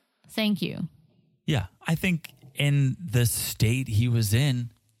 like, thank you. Yeah. I think in the state he was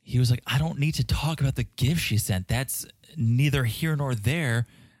in, he was like, I don't need to talk about the gift she sent. That's neither here nor there.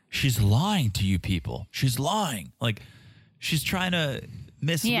 She's lying to you people. She's lying. Like, she's trying to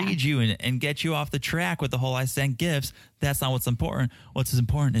mislead you and get you off the track with the whole I sent gifts. That's not what's important. What's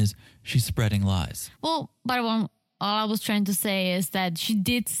important is she's spreading lies. Well, but all I was trying to say is that she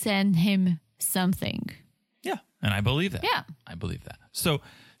did send him something. Yeah, and I believe that. Yeah. I believe that. So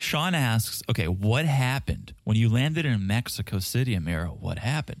Sean asks, okay, what happened? When you landed in Mexico City, Amira, what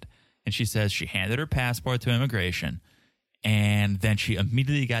happened? And she says she handed her passport to immigration, and then she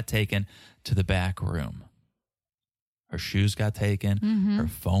immediately got taken to the back room. Her shoes got taken, her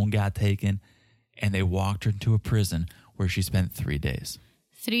phone got taken, and they walked her into a prison where she spent 3 days.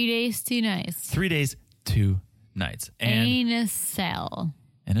 3 days, 2 nights. 3 days, 2 nights. And in a cell.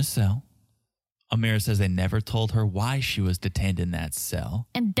 In a cell. Amira says they never told her why she was detained in that cell.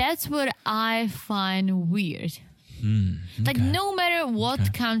 And that's what I find weird. Like, no matter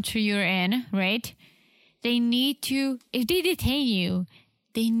what country you're in, right? They need to, if they detain you,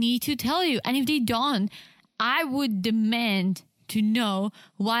 they need to tell you. And if they don't, I would demand to know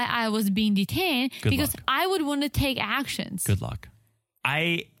why I was being detained because I would want to take actions. Good luck.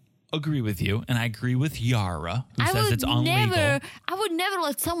 I agree with you, and I agree with Yara, who says it's illegal. I would never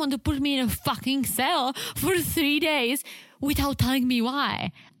let someone to put me in a fucking cell for 3 days without telling me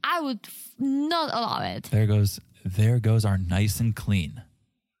why. I would not allow it. There goes our nice and clean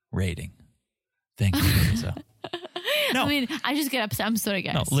rating. Thank you, Teresa. No, I mean, I just get upset. I'm sorry,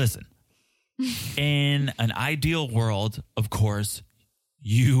 guys. No, listen. In an ideal world, of course,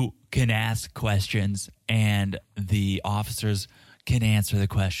 you can ask questions and the officers can answer the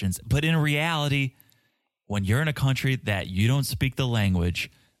questions. But in reality, when you're in a country that you don't speak the language,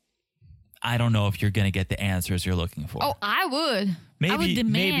 I don't know if you're going to get the answers you're looking for. Oh, I would. I would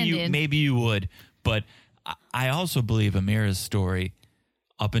demand it. Maybe you would. But I also believe Amira's story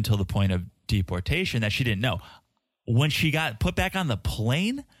up until the point of deportation that she didn't know. When she got put back on the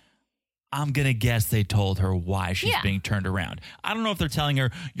plane, I'm going to guess they told her why she's being turned around. I don't know if they're telling her,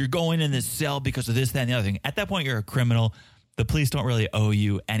 you're going in this cell because of this, that, and the other thing. At that point, you're a criminal. The police don't really owe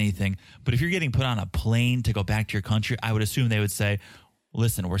you anything. But if you're getting put on a plane to go back to your country, I would assume they would say,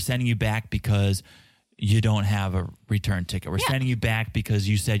 listen, we're sending you back because you don't have a return ticket. We're sending you back because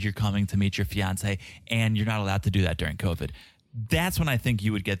you said you're coming to meet your fiance and you're not allowed to do that during COVID. That's when I think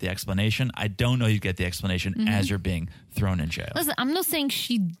you would get the explanation. I don't know you'd get the explanation as you're being thrown in jail. Listen, I'm not saying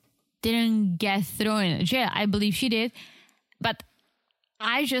she didn't get thrown in jail. I believe she did. But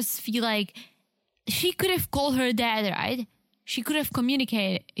I just feel like she could have called her dad, right? She could have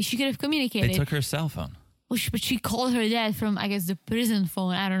communicated. They took her cell phone. But she called her dad from, I guess, the prison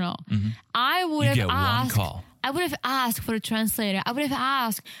phone. I don't know. I would You have get asked. one call. I would have asked for a translator. I would have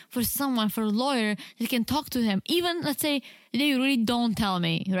asked for someone, for a lawyer that can talk to him. Even, let's say, they really don't tell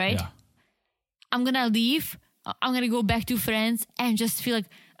me, right? Yeah. I'm going to leave. I'm going to go back to France and just feel like,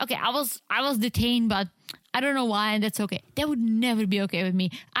 okay, I was detained, but I don't know why, and that's okay. That would never be okay with me.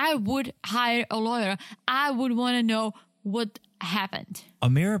 I would hire a lawyer. I would want to know what happened.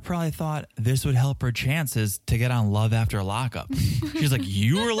 Amira probably thought this would help her chances to get on Love After Lockup. She's like,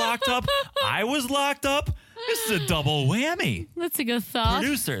 you were locked up? I was locked up? This is a double whammy. That's a good thought.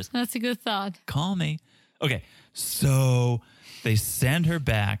 Producers. That's a good thought. Call me. Okay, so they send her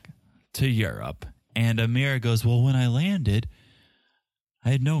back to Europe, and Amira goes, well, when I landed, I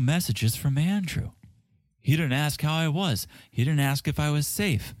had no messages from Andrew. He didn't ask how I was. He didn't ask if I was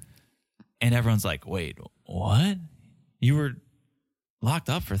safe. And everyone's like, wait, what? You were locked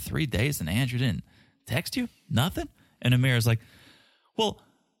up for 3 days and Andrew didn't text you? Nothing? And Amira's like, well,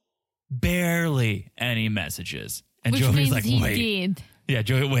 barely any messages. And Which Joey's means like, he wait. did. Yeah,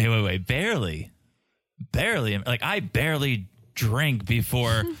 Joey, wait. Barely. Like, I barely drink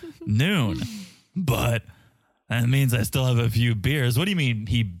before noon. But that means I still have a few beers. What do you mean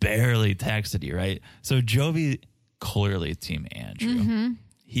he barely texted you, right? So Jovi, clearly Team Andrew.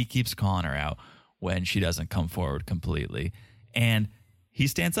 He keeps calling her out when she doesn't come forward completely. And he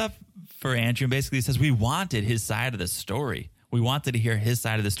stands up for Andrew and basically says, we wanted his side of the story. We wanted to hear his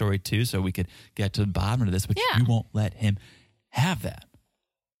side of the story too so we could get to the bottom of this, but you won't let him have that.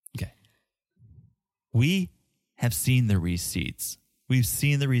 Okay. We have seen the receipts. We've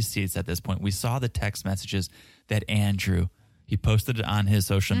seen the receipts at this point. We saw the text messages that Andrew, he posted it on his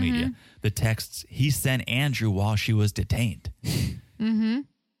social media. The texts he sent Andrew while she was detained.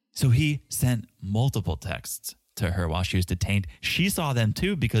 So he sent multiple texts to her while she was detained. She saw them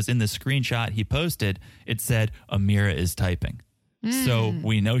too because in the screenshot he posted, it said Amira is typing. So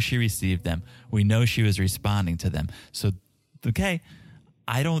we know she received them. We know she was responding to them. So, okay,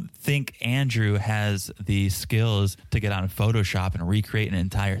 I don't think Andrew has the skills to get on Photoshop and recreate an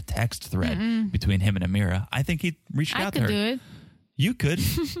entire text thread between him and Amira. I think he reached out to her. I could do it. You could,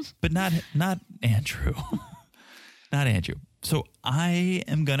 but not Andrew. Not Andrew. So I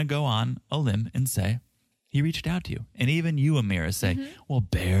am going to go on a limb and say he reached out to you. And even you, Amira, say, well,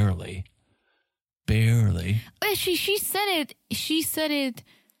 barely. But she said it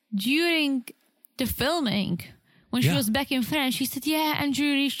during the filming. When she was back in France, she said, yeah, Andrew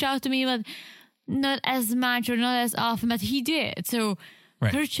reached out to me, but not as much or not as often, but he did. So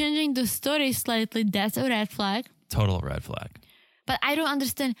her changing the story slightly, that's a red flag. Total red flag. But I don't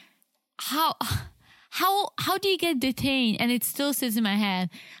understand how do you get detained? And it still sits in my head.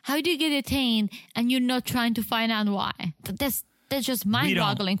 How do you get detained and you're not trying to find out why? That's just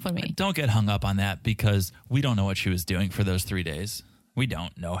mind-boggling for me. Don't get hung up on that because we don't know what she was doing for those 3 days. We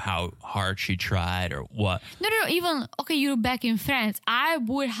don't know how hard she tried or what. No. Even, okay, you're back in France. I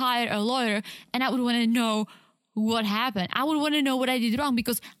would hire a lawyer and I would want to know what happened. I would want to know what I did wrong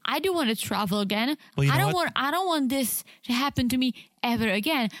because I do want to travel again. Well, I don't want this to happen to me ever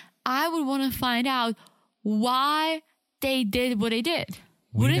again. I would want to find out why they did what they did.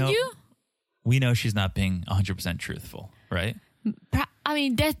 Wouldn't you? We know she's not being 100% truthful, right? I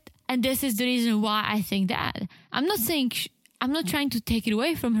mean, this is the reason why I think that. I'm not saying, I'm not trying to take it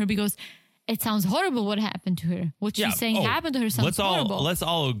away from her because it sounds horrible what happened to her. What she's saying happened to her sounds horrible. Let's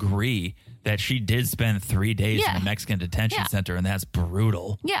all agree that she did spend 3 days in a Mexican detention center, and that's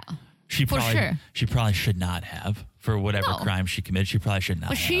brutal. Yeah. She probably should not have for whatever crime she committed. She probably should not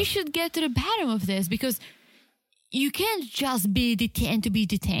have. But she should get to the bottom of this because you can't just be detained to be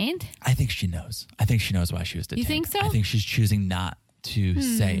detained. I think she knows. I think she knows why she was detained. You think so? I think she's choosing not to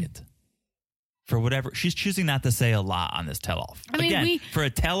say it. For whatever, she's choosing not to say a lot on this tell-all. Again, for a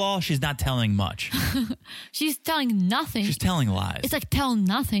tell-all, she's not telling much. She's telling nothing. She's telling lies. It's like tell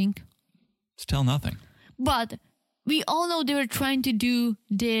nothing. It's tell nothing. But we all know they were trying to do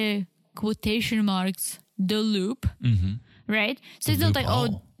the quotation marks, the loop, right? So it's not like,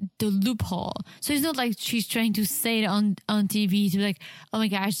 oh, the loophole. So it's not like she's trying to say it on TV to be like, oh my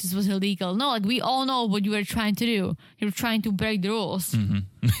gosh, this was illegal. No, like we all know what you were trying to do. You're trying to break the rules.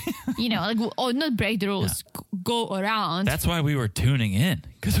 You know, like, oh, not break the rules, go around. That's why we were tuning in,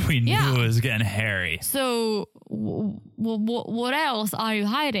 because we knew it was getting hairy. So what else are you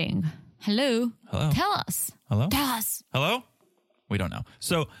hiding? Hello? Tell us. Hello? Tell us. Hello? We don't know.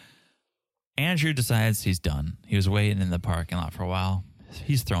 So Andrew decides he's done. He was waiting in the parking lot for a while.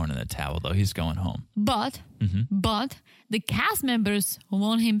 He's throwing in the towel, though. He's going home. But the cast members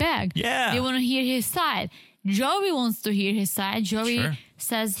want him back. Yeah. They want to hear his side. Joey wants to hear his side. Joey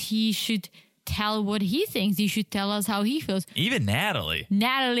says he should tell what he thinks. He should tell us how he feels. Even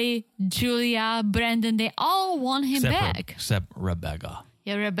Natalie, Julia, Brandon, they all want him back. Except Rebecca.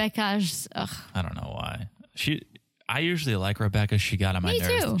 Yeah, Rebecca's... I don't know why. I usually like Rebecca. She got on my nerves.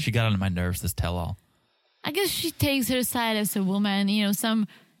 Me too. She got on my nerves, this tell-all. I guess she takes her side as a woman. You know,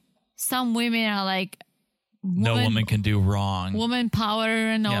 some women are like... No woman can do wrong. Woman power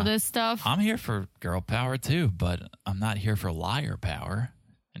and all this stuff. I'm here for girl power too, but I'm not here for liar power.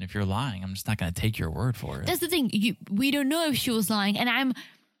 And if you're lying, I'm just not going to take your word for it. That's the thing. We don't know if she was lying. And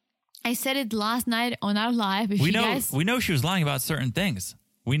I said it last night on our live. We know she was lying about certain things.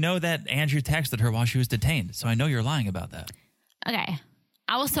 We know that Andrew texted her while she was detained. So I know you're lying about that. Okay.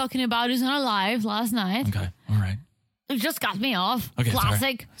 I was talking about this on our live last night. Okay. All right. It just got me off. Okay,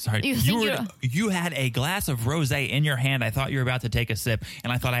 Classic. Sorry. You had a glass of rosé in your hand. I thought you were about to take a sip,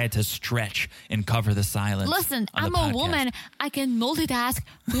 and I thought I had to stretch and cover the silence. Listen, I'm a woman. I can multitask.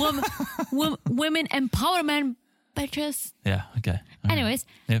 Women empowerment, bitches. Yeah, okay. All Anyways,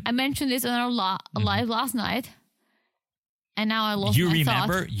 Yep. I mentioned this on our live last night, and now I lost my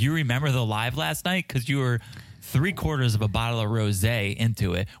thought. You remember the live last night? Because you were 3/4 of a bottle of rosé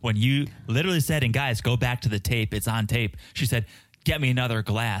into it when you literally said, and guys, go back to the tape. It's on tape. She said, get me another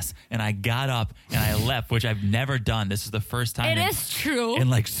glass. And I got up and I left, which I've never done. This is the first time It is true. in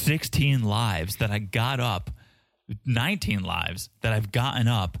like 16 lives that I got up, 19 lives that I've gotten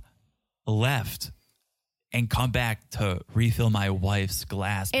up, left, and come back to refill my wife's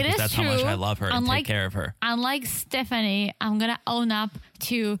glass because that's true. how much I love her and take care of her. Unlike Stephanie, I'm gonna own up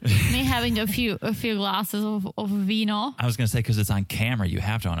to me having a few glasses of vino. I was gonna say because it's on camera, you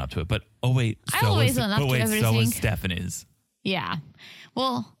have to own up to it. But I always own up to everything. So is Stephanie's. Yeah.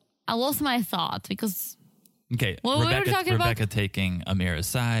 Well, I lost my thought because. Okay, What were we talking about? Rebecca taking Amira's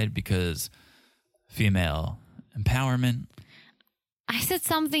side because female empowerment. I said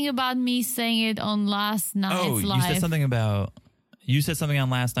something about me saying it on last night's live. You said something on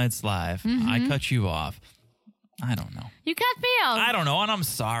last night's live. I cut you off. I don't know. You cut me off. I don't know, and I'm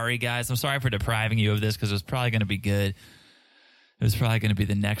sorry, guys. I'm sorry for depriving you of this because it was probably going to be good. It was probably going to be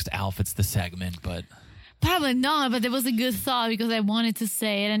the next Alfred's the segment, but probably not. But it was a good thought because I wanted to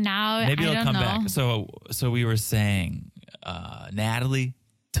say it, and now maybe it'll come know. back. So we were saying Natalie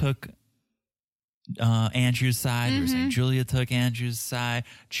took Andrew's side. We were saying Julia took Andrew's side.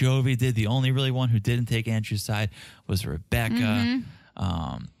 Jovi did. The only really one who didn't take Andrew's side was Rebecca.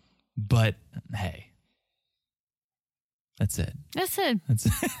 But hey, that's it.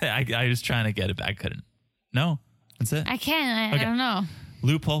 I was trying to get it back. I couldn't. No, that's it. I can't. I don't know.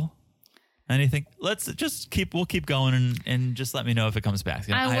 Loophole. Anything? Let's just we'll keep going and just let me know if it comes back.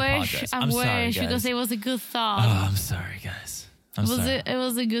 I apologize. I'm sorry, guys. Because it was a good thought. Oh, I'm sorry, guys. It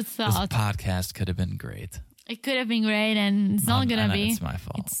was a good thought. This podcast could have been great. It could have been great, and it's not going to be. It's my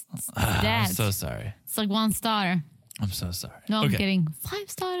fault. It's that. I'm so sorry. It's like 1 star. I'm so sorry. No, I'm kidding. 5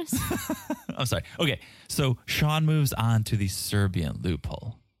 stars. I'm sorry. Okay, so Sean moves on to the Serbian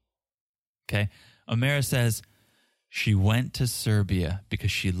loophole. Okay, Amira says she went to Serbia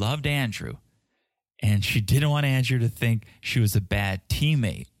because she loved Andrew, and she didn't want Andrew to think she was a bad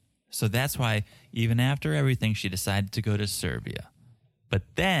teammate. So that's why, even after everything, she decided to go to Serbia. But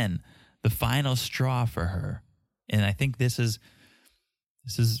then the final straw for her, and I think this is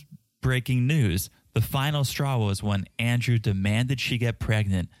breaking news, the final straw was when Andrew demanded she get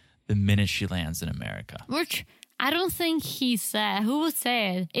pregnant the minute she lands in America. Which I don't think he said. Who would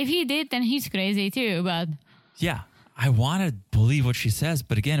say it? If he did, then he's crazy too, but... Yeah, I want to believe what she says,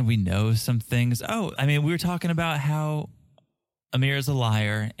 but again, we know some things. We were talking about how Amira's a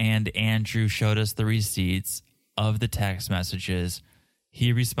liar, and Andrew showed us the receipts of the text messages.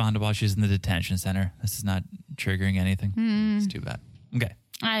 He responded while she was in the detention center. This is not triggering anything. It's too bad. Okay.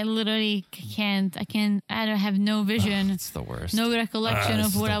 I literally can't. I don't have no vision. It's the worst. No recollection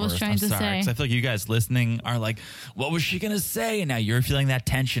of what I was trying to say. I feel like you guys listening are like, what was she going to say? And now you're feeling that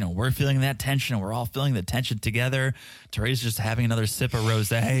tension, and we're feeling that tension, and we're all feeling the tension together. Teresa's just having another sip of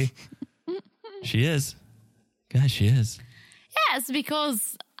rosé. She is. Guys, she is. Yes,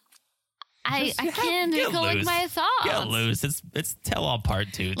 because I can't recollect my thoughts. Get loose. It's tell-all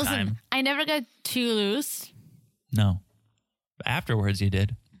part 2 Listen, time. I never got too loose. No. Afterwards, you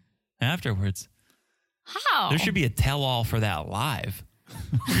did. Afterwards. How? There should be a tell-all for that live.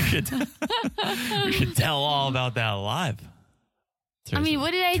 we should tell all about that live. I mean,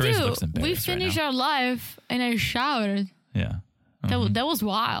 what did I Teresa do? looks embarrassed We finished right our live and I showered. Yeah. That was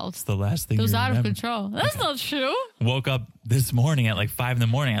wild. It's the last thing It was you out of remember. control. That's not true. Woke up this morning at like 5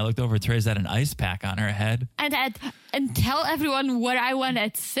 a.m. I looked over. Teresa had an ice pack on her head. And tell everyone where I went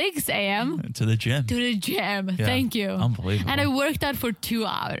at 6 a.m. To the gym. To the gym. Yeah. Thank you. Unbelievable. And I worked out for 2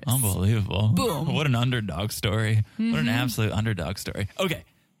 hours. Unbelievable. Boom. What an underdog story. What an absolute underdog story. Okay.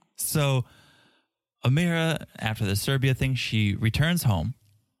 So Amira, after the Serbia thing, she returns home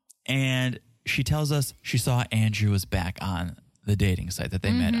and she tells us she saw Andrew was back on the dating site that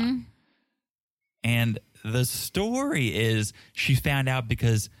they met on. And the story is she found out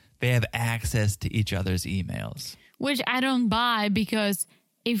because they have access to each other's emails. Which I don't buy, because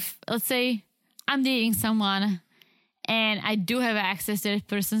if, let's say, I'm dating someone and I do have access to that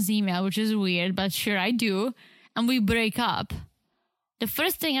person's email, which is weird, but sure I do, and we break up, the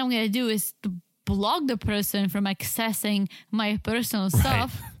first thing I'm going to do is to block the person from accessing my personal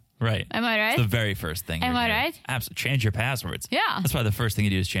stuff. Right. Am I right? It's the very first thing. Am I right? Absolutely. Change your passwords. Yeah. That's why the first thing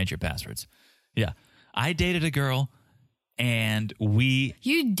you do is change your passwords. Yeah. I dated a girl and we...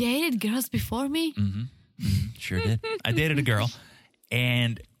 You dated girls before me? Sure did. I dated a girl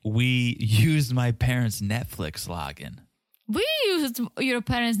and we used my parents' Netflix login. We used your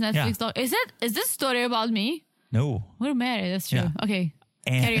parents' Netflix log. Is this story about me? No. We're married. That's true. Yeah. Okay.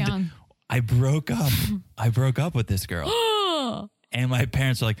 And carry on. I broke up with this girl. And my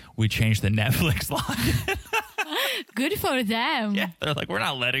parents are like, we changed the Netflix login. Good for them. Yeah, they're like, we're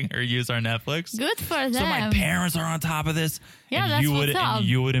not letting her use our Netflix. Good for them. So my parents are on top of this. Yeah, and that's you what's up. And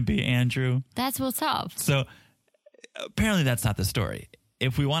you wouldn't be Andrew. That's what's up. So apparently that's not the story.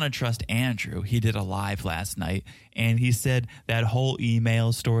 If we want to trust Andrew, he did a live last night and he said that whole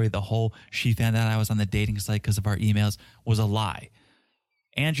email story, she found out I was on the dating site because of our emails, was a lie.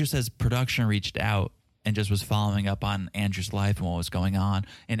 Andrew says production reached out and just was following up on Andrew's life and what was going on.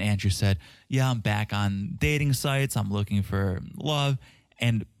 And Andrew said, yeah, I'm back on dating sites. I'm looking for love.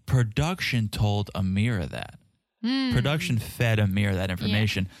 And production told Amira that. Production fed Amira that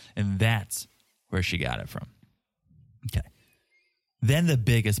information. Yeah. And that's where she got it from. Okay. Then the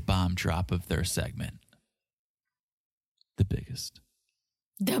biggest bomb drop of their segment. The biggest.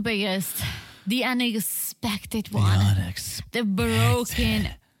 The unexpected one. The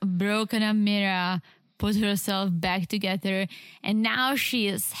broken Amira put herself back together, and now she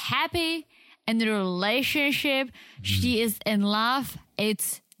is happy in the relationship. She is in love.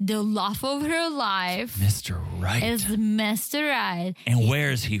 It's the love of her life. Mr. Right. It's Mr. Right. And where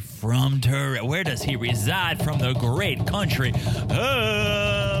is he from? Where does he reside from the great country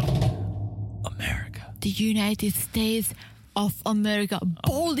of America? The United States of America.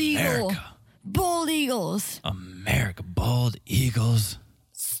 Bald eagle. Bald eagles. America. Bald eagles.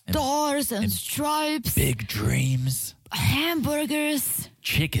 Stars and stripes. Big dreams. Hamburgers.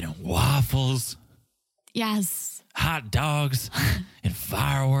 Chicken and waffles. Yes. Hot dogs and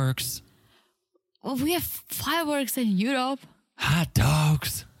fireworks. Well, we have fireworks in Europe. Hot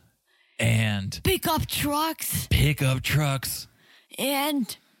dogs and pickup trucks.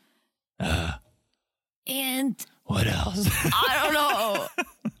 And what else? I don't know.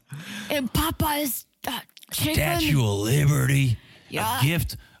 And Popeye's chicken. Statue of Liberty. Yeah.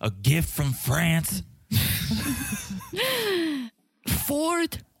 A gift from France.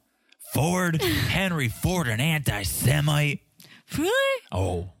 Henry Ford, an anti-Semite. Really?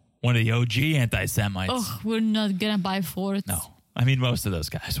 Oh, one of the OG anti-Semites. Oh, we're not gonna buy Fords. No, I mean most of those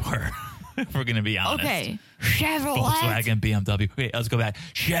guys were. If we're gonna be honest. Okay, Chevrolet, Volkswagen, BMW. Wait, let's go back.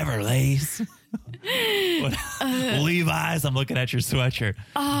 Chevrolets. Levi's. I'm looking at your sweatshirt.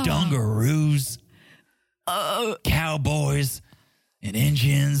 Dungaroos. Cowboys and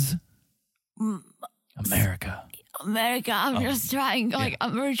Indians. America. I'm just trying.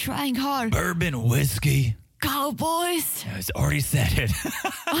 I'm really trying hard. Bourbon whiskey. Cowboys. I already said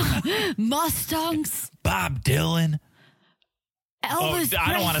it. Mustangs. Bob Dylan. Elvis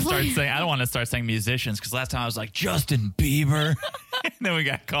I don't want to start saying musicians, because last time I was like Justin Bieber. And then we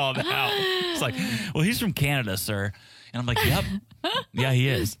got called out. It's like, well, he's from Canada, sir. And I'm like, yep. Yeah, he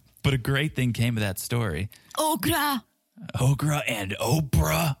is. But a great thing came of that story. Okra and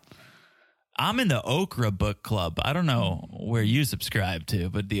Oprah. I'm in the Okra book club. I don't know where you subscribe to,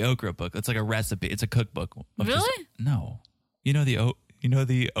 but the Okra book, it's like a recipe. It's a cookbook. Really? No. You know You know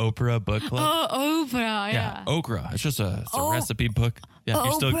the Oprah book club? Oh, Oprah, yeah. Okra. It's just a recipe book. Yeah,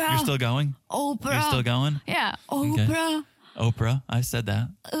 you're still going? Oprah. You're still going? Yeah, Oprah. Okay. Oprah. I said that.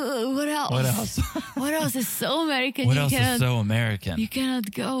 What else? What else? What else is so American? What else is so American? You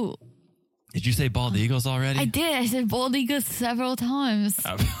cannot go. Did you say bald eagles already? I did. I said bald eagles several times.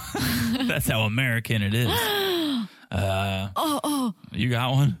 That's how American it is. You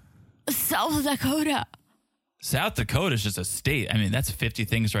got one? South Dakota. South Dakota is just a state. I mean, that's 50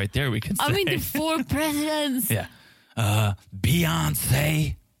 things right there we can say. I mean, the 4 presidents. Yeah.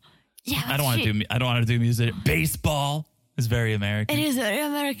 Beyonce. Yeah. I don't want to do music. Baseball is very American. It is very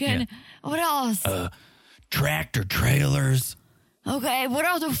American. Yeah. What else? Tractor trailers. Okay, what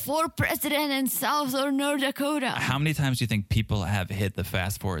are the 4 presidents in South or North Dakota? How many times do you think people have hit the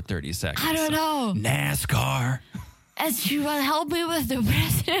fast forward 30 seconds? I don't know. NASCAR. As you will help me with the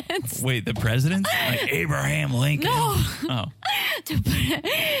presidents. Wait, the presidents? Like Abraham Lincoln? No. Oh. The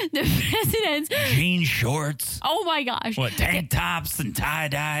presidents. Jean shorts. Oh my gosh. What, tank tops and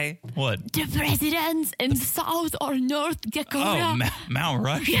tie-dye? What? The presidents in South or North Dakota. Oh, Mount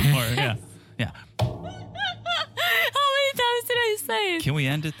Rushmore. Yeah. Yeah. How many times did I say it? Can we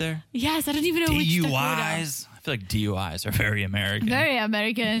end it there? Yes, I don't even know which Dakota. DUIs. I feel like DUIs are very American. Very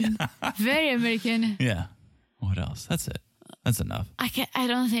American. Very American. Yeah. What else? That's it. That's enough. I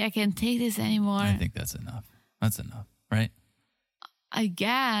don't think I can take this anymore. I think that's enough. That's enough, right? I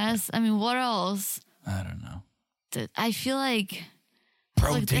guess. I mean, what else? I don't know. I feel like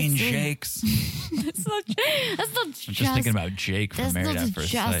protein shakes. That's not I'm just thinking about Jake from Married at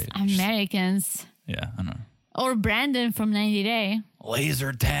First Sight. Americans. Yeah, I don't know. Or Brandon from 90 Day.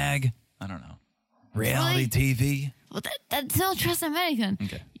 Laser tag. I don't know. Reality TV. Well, that's not just American.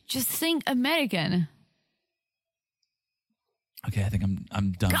 Okay. Just think American. Okay, I think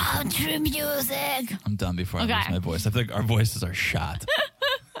I'm done. Country music. I'm done before I lose my voice. I feel like our voices are shot.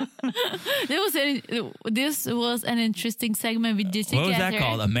 This was an interesting segment we did together. What was that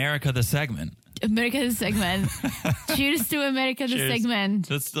called? America the segment. America the segment. Cheers to America the segment.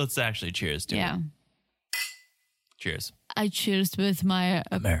 Let's actually cheers to it. Cheers. I cheers with my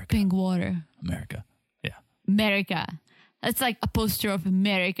America. pink water. America. Yeah. America. That's like a poster of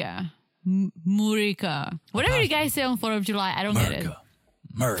America. Murica. Whatever you guys say on 4th of July, I don't get it.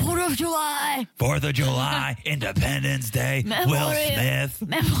 America. 4th of July. 4th of July. Independence Day. Will Smith.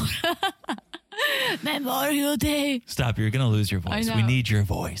 Memorial Day. Stop. You're going to lose your voice. We need your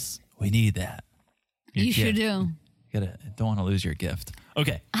voice. We need that. You sure do. Don't want to lose your gift.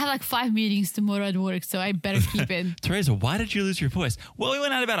 Okay. I have like 5 meetings tomorrow at work, so I better keep it. Teresa, why did you lose your voice? Well, we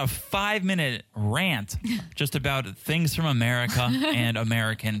went on about a 5-minute rant just about things from America and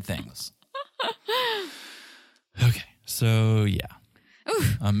American things. Okay. So, yeah.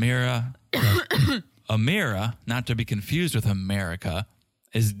 Amira, not to be confused with America,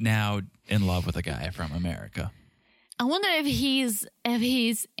 is now in love with a guy from America. I wonder if he's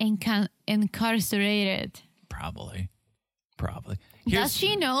incarcerated. Probably. Does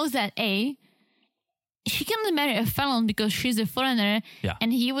she know that she can marry a felon because she's a foreigner,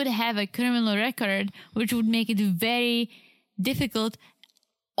 and he would have a criminal record, which would make it very difficult,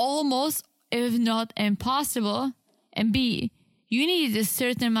 almost if not impossible. And B, you need a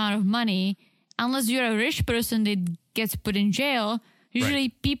certain amount of money. Unless you're a rich person that gets put in jail, usually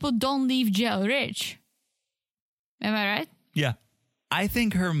people don't leave jail rich. Am I right? Yeah. I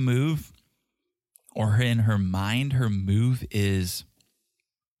think her move, or in her mind, her move is,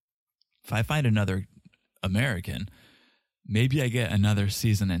 if I find another American, maybe I get another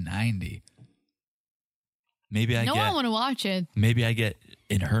season in 90. Maybe I I want to watch it. Maybe I get,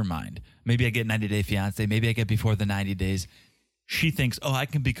 in her mind, maybe I get 90 Day Fiancé. Maybe I get Before the 90 Days. She thinks, I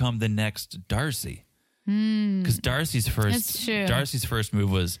can become the next Darcy. Because Darcy's first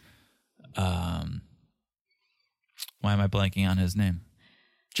move was, why am I blanking on his name?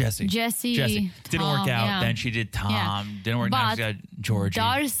 Jesse. Didn't work out. Yeah. Then she did Tom. Yeah. Didn't work out. She got Georgie.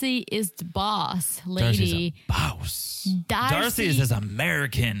 Darcy is the boss, lady. Darcy's a boss. Darcy is as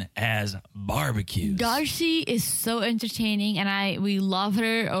American as barbecue. Darcy is so entertaining, and we love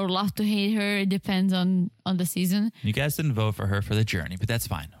her or love to hate her. It depends on the season. You guys didn't vote for her for the journey, but that's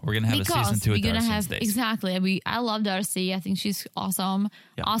fine. We're gonna have a season 2 of Darcy. Exactly. I love Darcy. I think she's awesome,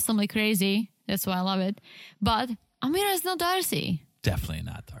 awesomely crazy. That's why I love it. But Amira's not Darcy. Definitely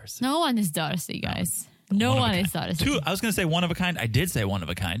not Darcy. No one is Darcy, guys. No one is Darcy. I was going to say one of a kind. I did say one of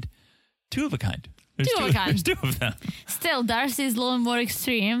a kind. Two of a kind. There's two of them. Still, Darcy is a little more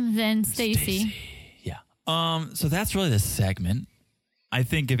extreme than Stacey. Yeah. So that's really the segment. I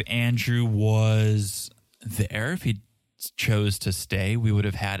think if Andrew was there, if he chose to stay, we would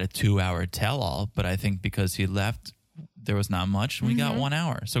have had a 2-hour tell-all. But I think because he left, there was not much. We got 1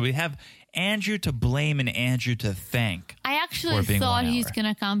 hour. So we have Andrew to blame and Andrew to thank. I actually thought he's going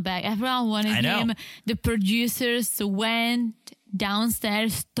to come back. Everyone wanted him. The producers went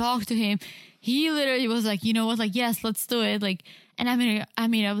downstairs, talked to him. He literally was like, you know what? Like, yes, let's do it. Like, and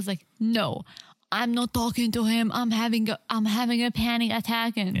I was like, no, I'm not talking to him. I'm having a panic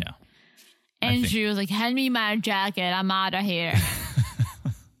attack. And Yeah. Andrew was like, hand me my jacket. I'm out of here.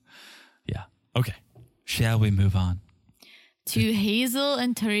 Yeah. Okay. Shall we move on? To Hazel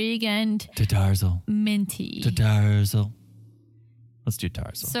and Tariq and To Darzel. Minty. To Darzel. Let's do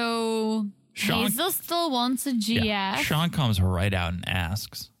Darzel. So Hazel still wants a GF. Yeah. Sean comes right out and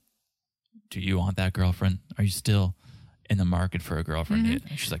asks, do you want that girlfriend? Are you still in the market for a girlfriend?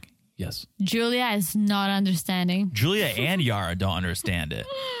 And she's like, yes. Julia is not understanding. Julia and Yara don't understand it.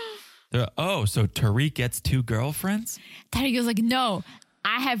 They're so Tariq gets 2 girlfriends? Tariq was like, no,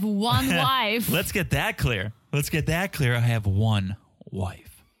 I have one wife. Let's get that clear. I have one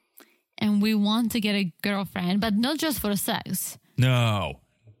wife. And we want to get a girlfriend, but not just for sex. No.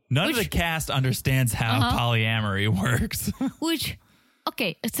 None of the cast understands how polyamory works.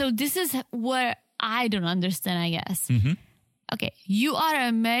 Okay, so this is where I don't understand, I guess. Okay, you are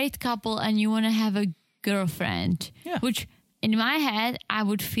a married couple and you want to have a girlfriend. Yeah. Which, in my head, I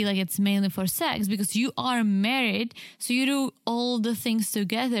would feel like it's mainly for sex because you are married, so you do all the things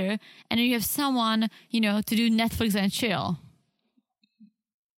together and you have someone, to do Netflix and chill.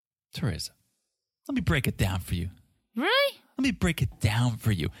 Teresa, let me break it down for you. Really? Let me break it down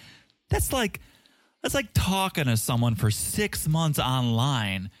for you. That's like talking to someone for 6 months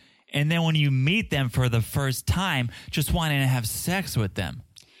online, and then when you meet them for the first time, just wanting to have sex with them.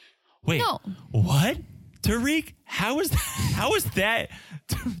 Wait, no. What? Tariq? How is that?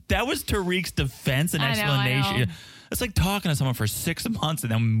 That was Tariq's defense and explanation. I know. It's like talking to someone for 6 months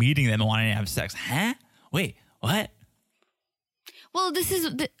and then meeting them and wanting to have sex. Huh? Wait, what? Well, this is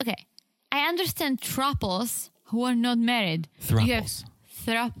okay. I understand throuples who are not married. Throuples. You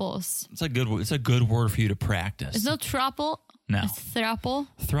have throuples. It's a good word for you to practice. It's not throuple. No. It's throuple.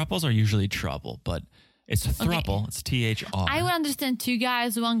 Thruples are usually trouble, but it's thruple. Okay. It's THR. I would understand 2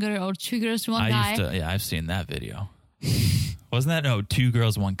 guys, 1 girl, or 2 girls, 1 guy. I've seen that video. Wasn't that? No, 2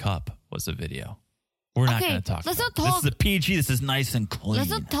 girls, 1 cup was a video. We're not going to talk about it. This is a PG. This is nice and clean. Let's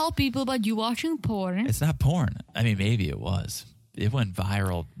not tell people about you watching porn. It's not porn. I mean, maybe it was. It went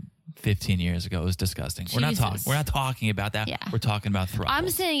viral 15 years ago. It was disgusting. Jesus. We're not talking about that. Yeah. We're talking about thruples. I'm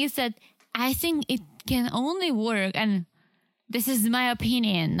saying is that I think it can only work, and this is my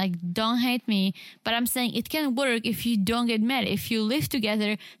opinion. Like, don't hate me, but I'm saying it can work if you don't get married. If you live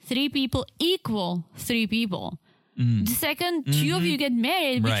together, 3 people equal 3 people. The second 2 of you get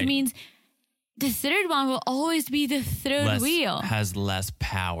married, which means the third one will always be the third wheel. Has less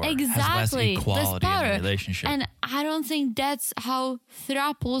power. Exactly. Has less equality in the relationship. And I don't think that's how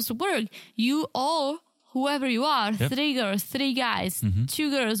throuples work. You all, whoever you are, 3 girls, 3 guys, 2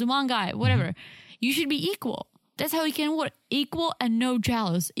 girls, 1 guy, whatever, you should be equal. That's how it can work. Equal and no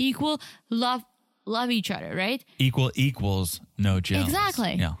jealous. Equal, love each other, right? Equal equals no jealous.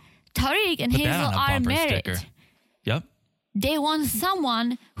 Exactly. Yeah. Tariq and Hazel are married. Sticker. Yep. They want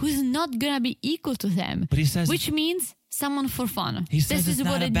someone who's not going to be equal to them. But he says... Which means someone for fun. He says it's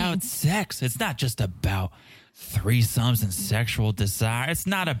not about sex. It's not just about threesomes and sexual desire. It's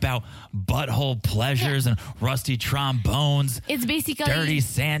not about butthole pleasures and rusty trombones. It's basically... Dirty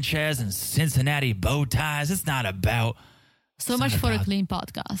Sanchez and Cincinnati bow ties. It's not about... So much for a clean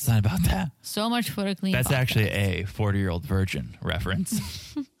podcast. It's not about that. So much for a clean podcast. That's actually a 40-year-old virgin reference.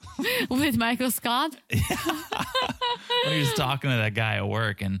 With Michael Scott? When he was talking to that guy at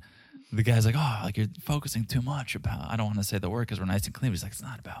work, and the guy's like, oh, like you're focusing too much about, I don't want to say the word because we're nice and clean. He's like, it's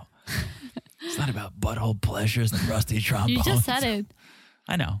not about butthole pleasures and rusty trombones. You just said it.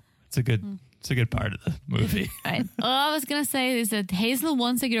 I know. It's a good part of the movie. Right. All I was going to say is that Hazel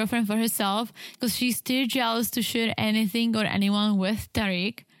wants a girlfriend for herself because she's too jealous to share anything or anyone with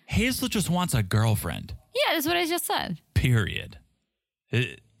Tariq. Hazel just wants a girlfriend. Yeah, that's what I just said. Period.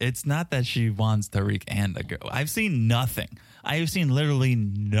 It's not that she wants Tariq and a girl. I've seen nothing. I have seen literally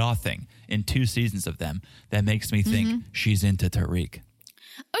nothing in 2 seasons of them that makes me think she's into Tariq.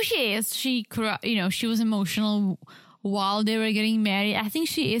 Oh, she is. She was emotional while they were getting married. I think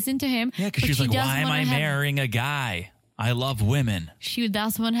she is into him. Yeah, because she's like, why am I marrying a guy? I love women. She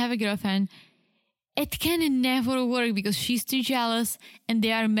does want to have a girlfriend. It can never work because she's too jealous and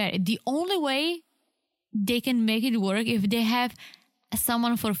they are married. The only way they can make it work if they have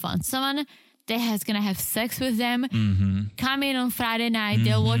someone for fun, someone gonna have sex with them. Mm-hmm. Come in on Friday night.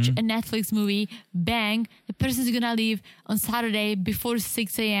 They'll watch a Netflix movie. Bang. The person's gonna leave on Saturday before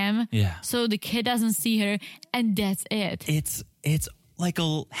 6 a.m. Yeah. So the kid doesn't see her, and that's it. It's like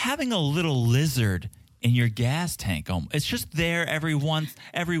having a little lizard in your gas tank. It's just there every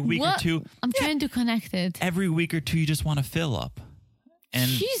week or two. I'm trying to connect it. Every week or two, you just want to fill up. And,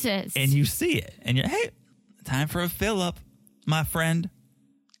 Jesus. And you see it. And you're, hey, time for a fill up, my friend.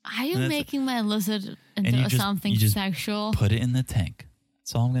 Are you making my lizard into you something just sexual? Put it in the tank.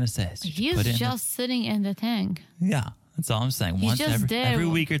 That's all I'm going to say. He's just sitting in the tank. Yeah, that's all I'm saying. He's just there. Every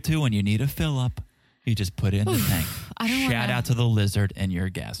week or two when you need a fill up, you just put it in the tank. Shout out to the lizard in your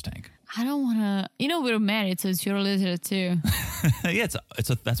gas tank. I don't want to. We're married, so it's your lizard too. Yeah,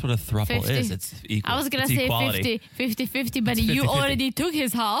 that's what a thruple 50. is. It's equal. I was going to say 50-50, but you already took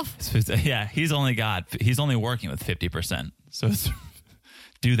his half. Yeah, he's only working with 50%. So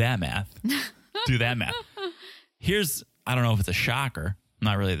do that math. Do that math. I don't know if it's a shocker. I'm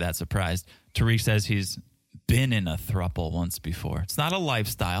not really that surprised. Tariq says he's been in a thruple once before. It's not a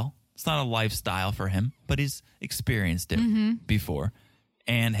lifestyle. It's not a lifestyle for him, but he's experienced it before.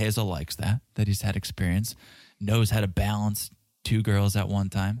 And Hazel likes that he's had experience, knows how to balance two girls at one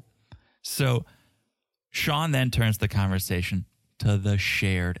time. So Sean then turns the conversation to the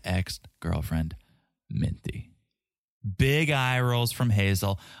shared ex-girlfriend, Minty. Big eye rolls from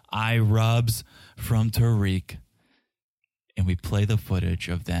Hazel, eye rubs from Tariq. And we play the footage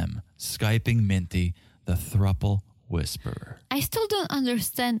of them Skyping Minty, the thruple whisperer. I still don't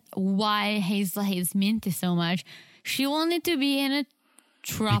understand why Hazel hates Minty so much. She wanted to be in a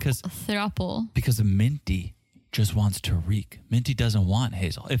thruple. Because Minty just wants Tariq. Minty doesn't want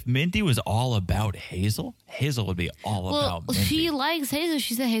Hazel. If Minty was all about Hazel, Hazel would be all about Minty. She likes Hazel.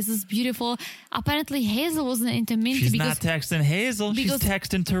 She said Hazel's beautiful. Apparently, Hazel wasn't into Minty. She's not texting Hazel. She's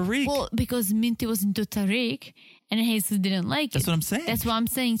texting Tariq. Well, because Minty was into Tariq and Hazel didn't like it. That's what I'm saying. That's what I'm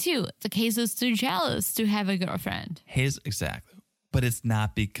saying too. Like Hazel's too jealous to have a girlfriend. Exactly. But it's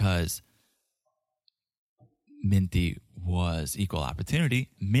not because Minty was equal opportunity.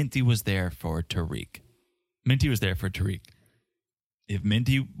 Minty was there for Tariq. If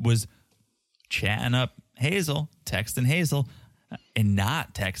Minty was chatting up Hazel, texting Hazel, and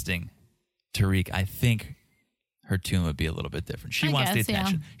not texting Tariq, I think her tune would be a little bit different. She wants the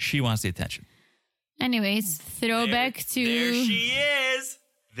attention. Yeah. She wants the attention. Anyways, throwback to... There she is.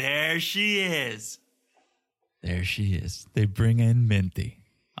 There she is. They bring in Minty.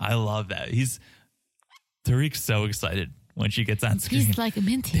 I love that. Tariq's so excited when she gets on screen. He's like,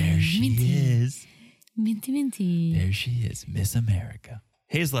 Minty. There she is. Minty. There she is, Miss America.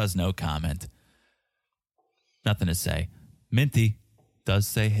 Hazel has no comment. Nothing to say. Minty does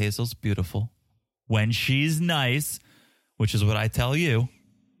say Hazel's beautiful when she's nice, which is what I tell you.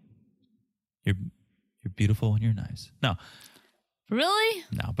 You're beautiful when you're nice. No. Really?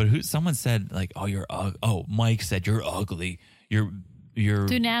 No, but someone said like, Mike said you're ugly. You're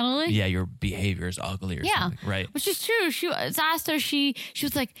to Natalie? Yeah, your behavior is ugly or something, right? Which is true. She asked her, she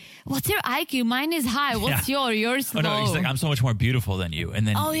was like, what's your IQ? Mine is high. What's yours low? Oh, no, he's like, I'm so much more beautiful than you. And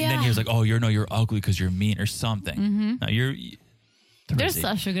then, then he was like, you're ugly because you're mean or something. Mm-hmm. No, they're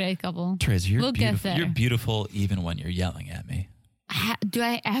such a great couple. Tracy, you're beautiful. You're beautiful even when you're yelling at me. Do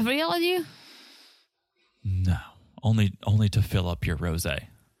I ever yell at you? No, only to fill up your rosé.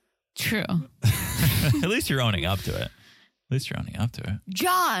 True. At least you're owning up to it.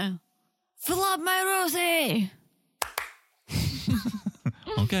 John, fill up my rosé.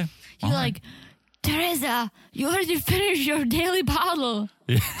 Okay. You're like, Teresa, you already finished your daily bottle.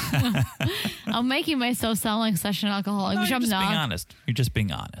 Yeah. I'm making myself sound like such an alcoholic, which I'm not. You're just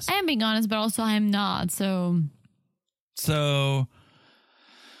being honest. I am being honest, but also I'm not. So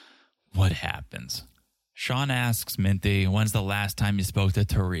what happens? Sean asks Minty, when's the last time you spoke to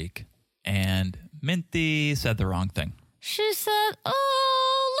Tariq? And Minty said the wrong thing. She said,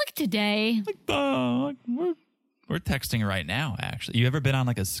 look today. We're texting right now, actually. You ever been on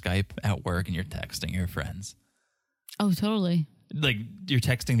like a Skype at work and you're texting your friends? Oh, totally. Like you're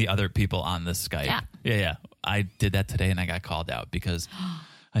texting the other people on the Skype. Yeah. I did that today and I got called out because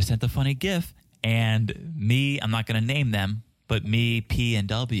I sent a funny GIF and I'm not going to name them, but me, P, and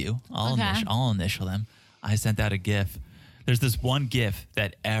W, I'll initial them. I sent out a GIF. There's this one GIF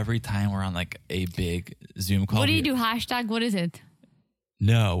that every time we're on like a big Zoom call. What do you do? Hashtag? What is it?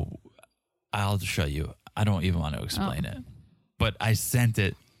 No, I'll just show you. I don't even want to explain it. But I sent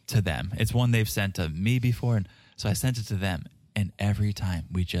it to them. It's one they've sent to me before. And so I sent it to them. And every time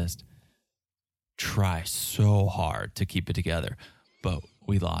we just try so hard to keep it together. But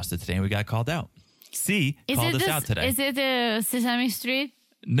we lost it today and we got called out. Called us out today. Is it Sesame Street?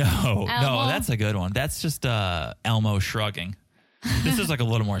 No, Elmo? that's a good one. That's just Elmo shrugging. This is like a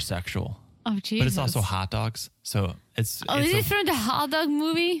little more sexual. Oh, Jesus. But it's also hot dogs. So it's... Oh, is it from the hot dog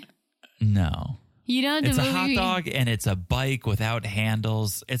movie? No. You know the It's movie? a hot dog and it's a bike without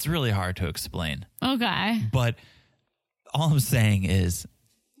handles. It's really hard to explain. Okay. But all I'm saying is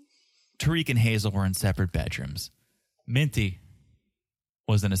Tariq and Hazel were in separate bedrooms. Minty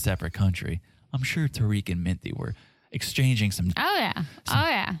was in a separate country. I'm sure Tariq and Minty were exchanging some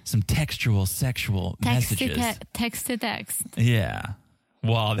some textual sexual messages. Text to text. Yeah.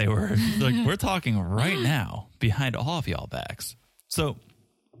 While they were like, we're talking right now behind all of y'all backs. So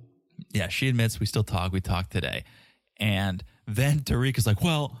yeah, she admits we still talk. We talk today. And then Tariq is like,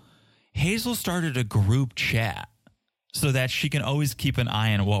 well, Hazel started a group chat so that she can always keep an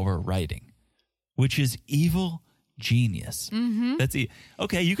eye on what we're writing, which is evil genius. Mm-hmm. That's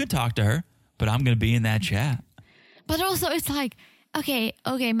okay, you can talk to her, but I'm going to be in that chat. But also it's like, okay,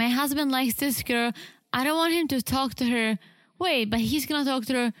 my husband likes this girl. I don't want him to talk to her. Wait, but he's going to talk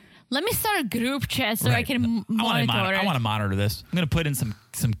to her. Let me start a group chat so I can monitor it. I want to monitor this. I'm going to put in some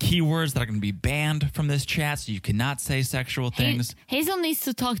keywords that are going to be banned from this chat so you cannot say sexual things. Hazel needs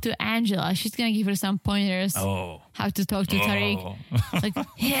to talk to Angela. She's going to give her some pointers. Oh. How to talk to Tariq. Like,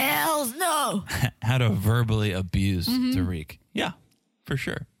 hells no. How to verbally abuse Tariq. Yeah, for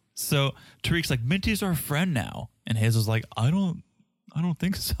sure. So Tariq's like, Minty's our friend now. And Hazel's like, I don't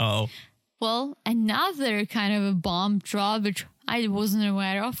think so. Well, another kind of a bomb drop, which I wasn't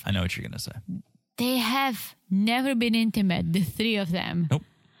aware of. I know what you're going to say. They have never been intimate, the three of them. Nope.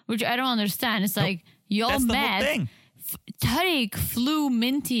 Which I don't understand. It's like, y'all That's met. the whole thing. Tariq flew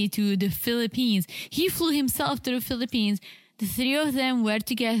Minty to the Philippines. He flew himself to the Philippines. The three of them were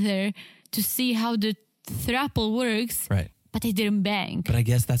together to see how the throuple works. Right. But they didn't bang. But I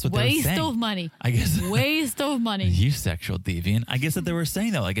guess that's what they were saying. Waste of money. I guess. Waste of money. You sexual deviant. I guess that they were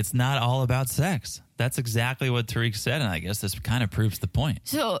saying, though, like, it's not all about sex. That's exactly what Tariq said, and I guess this kind of proves the point.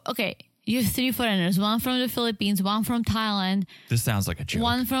 So, okay, you have three foreigners. One from the Philippines, one from Thailand. This sounds like a joke.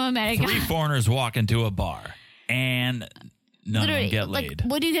 One from America. 3 foreigners walk into a bar, and none of them get laid.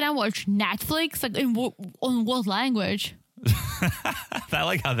 What are you going to watch? Netflix? Like, on what language? I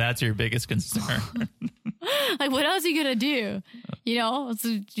like how that's your biggest concern. Like, what else are you going to do? You know, so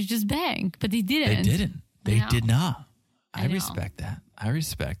you just bang. But they didn't. They did not. I know. Respect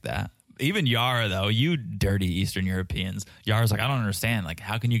that. Even Yara, though, you dirty Eastern Europeans, Yara's like, I don't understand. Like,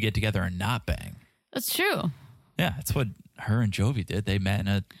 how can you get together and not bang? That's true. Yeah, that's what her and Jovi did. They met in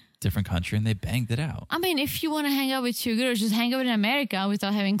a different country and they banged it out. I mean, if you want to hang out with two girls, just hang out in America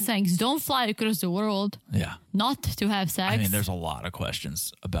without having sex. Don't fly across the world. Yeah. Not to have sex. I mean, there's a lot of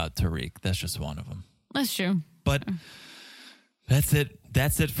questions about Tariq. That's just one of them. That's true. But that's it.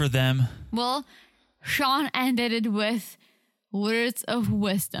 That's it for them. Well, Sean ended it with words of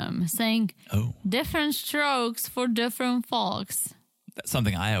wisdom, saying, different strokes for different folks. That's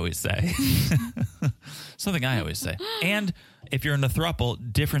something I always say. And if you're in a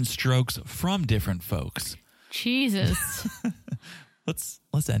throuple, different strokes from different folks. Jesus.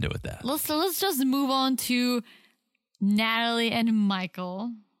 Let's end it with that. Let's just move on to Natalie and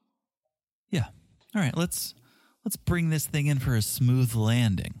Michael. Yeah. All right. Let's bring this thing in for a smooth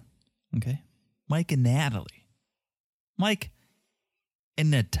landing. Okay. Mike and Natalie. Mike and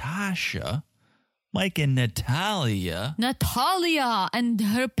Natasha. Mike and Natalia. Natalia and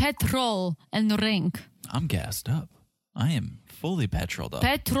her petrol and ring. I'm gassed up. I am fully petroled up.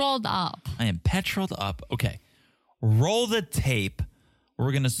 Petroled up. I am petroled up. Okay. Roll the tape.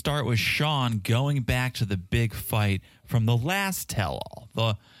 We're going to start with Sean going back to the big fight from the last tell-all.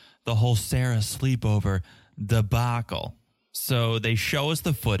 The whole Sarah sleepover debacle. So they show us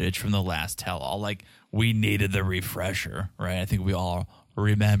the footage from the last tell-all. Like, we needed the refresher, right? I think we all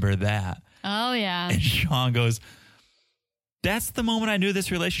remember that. Oh, yeah. And Sean goes, that's the moment I knew this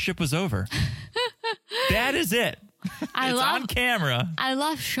relationship was over. That is it. It's on camera. I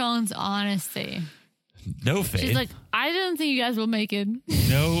love Sean's honesty. No faith. She's like, I don't think you guys will make it.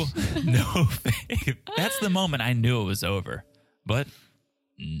 No faith. That's the moment I knew it was over. But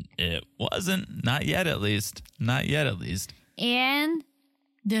it wasn't. Not yet, at least. And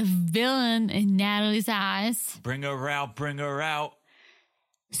the villain in Natalie's eyes. Bring her out.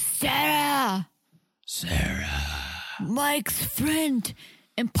 Sarah. Mike's friend.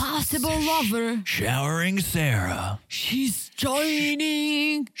 Impossible lover. Showering Sarah. She's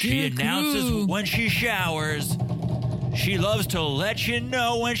joining. She announces when she showers. She loves to let you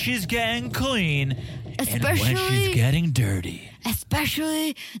know when she's getting clean. Especially and when she's getting dirty.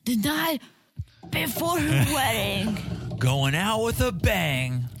 Especially the night before her wedding. Going out with a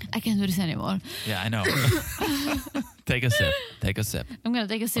bang. I can't do this anymore. Yeah, I know. Take a sip. Take a sip. I'm gonna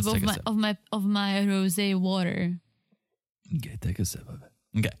take a sip Let's of take a my sip. of my rosé water. Okay, take a sip of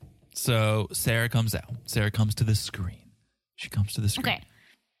it. Okay. So Sarah comes out. Sarah comes to the screen. She comes to the screen. Okay.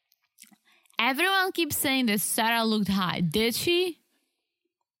 Everyone keeps saying that Sarah looked high. Did she?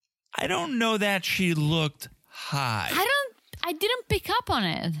 I don't know that she looked high. I didn't pick up on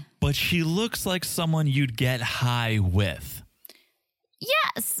it. But she looks like someone you'd get high with.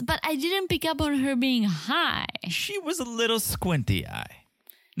 Yes, but I didn't pick up on her being high. She was a little squinty eye.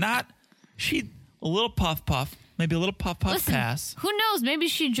 A little puff, maybe a little puff Listen, pass. who knows? Maybe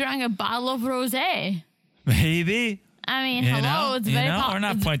she drank a bottle of rosé. Maybe. I mean, You hello, know, it's you very know, we're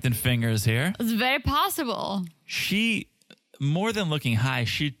not pointing fingers here. It's very possible. She, more than looking high,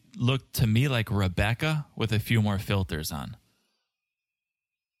 she looked to me like Rebecca with a few more filters on.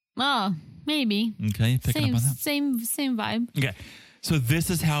 Oh, maybe. Okay, picking up on that? Same vibe. Okay, so this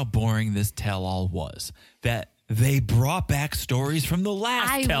is how boring this tell-all was. That they brought back stories from the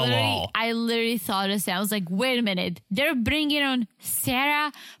last tell-all. I literally thought this. I was like, wait a minute. They're bringing on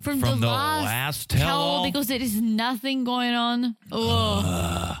Sarah from the last tell-all because there is nothing going on.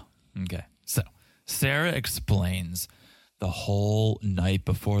 Okay, so Sarah explains the whole night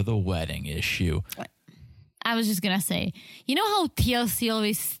before the wedding issue. I was just going to say, you know how TLC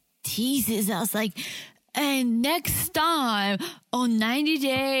always teases us like, and next time on 90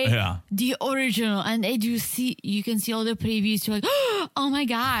 Day, the original, and you can see all the previews. You're like, oh my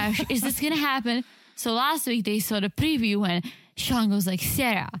gosh, is this going to happen? So last week they saw the preview when Sean goes like,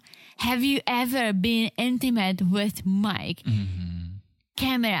 Sarah, have you ever been intimate with Mike? Mm-hmm.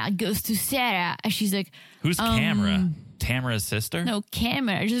 Camera goes to Sarah, and she's like, who's Camera? Tamara's sister? No,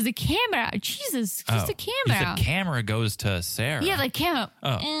 camera. Just the camera. Jesus, just the camera. The camera goes to Sarah. Yeah, the camera.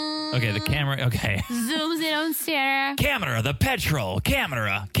 Oh, okay, the camera. Okay. Zooms in on Sarah. Camera, the petrol.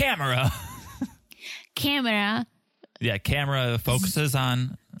 Camera. Camera. Yeah, camera focuses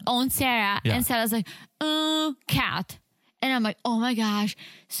on Sarah. Yeah. And Sarah's like, cat. And I'm like, oh my gosh.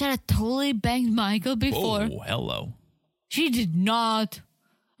 Sarah totally banged Michael before. Oh, hello. She did not.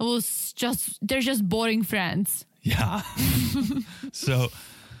 They're just boring friends. Yeah. So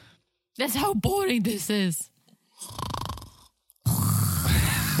that's how boring this is.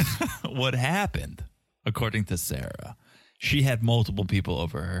 What happened, according to Sarah, she had multiple people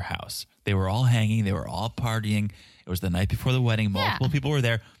over her house. They were all hanging. They were all partying. It was the night before the wedding. Multiple people were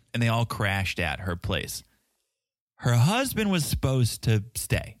there, and they all crashed at her place. Her husband was supposed to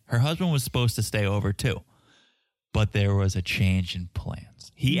stay. Her husband was supposed to stay over too. But there was a change in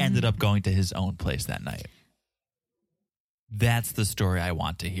plans. He ended up going to his own place that night. That's the story I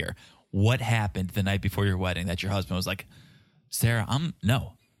want to hear. What happened the night before your wedding that your husband was like, Sarah, I'm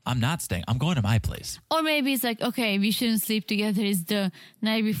not staying. I'm going to my place. Or maybe it's like, okay, we shouldn't sleep together. It's the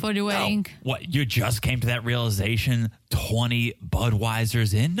night before the wedding. No. What, you just came to that realization 20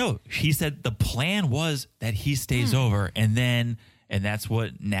 Budweisers in? No, he said the plan was that he stays over and that's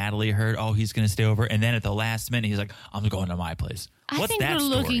what Natalie heard. Oh, he's going to stay over. And then at the last minute, he's like, I'm going to my place. I think we're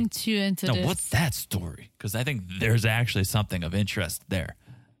looking too into this. What's that story? Because I think there's actually something of interest there,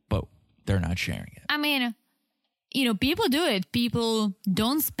 but they're not sharing it. I mean, people do it. People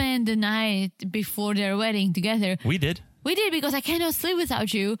don't spend the night before their wedding together. We did. We did because I cannot sleep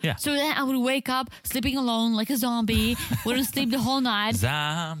without you. Yeah. So then I would wake up sleeping alone like a zombie. Wouldn't sleep the whole night.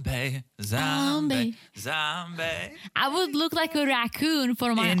 Zombie. I would look like a raccoon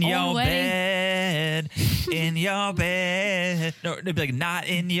for my own wedding. In your bed. No, they'd be like, not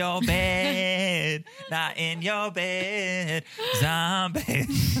in your bed. Not in your bed. Zombie.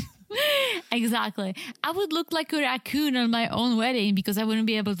 Exactly. I would look like a raccoon on my own wedding because I wouldn't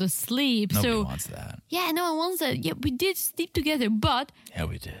be able to sleep. Nobody wants that. Yeah, no one wants that. Yeah, we did sleep together, but yeah,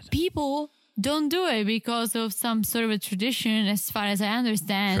 we did. People don't do it because of some sort of a tradition, as far as I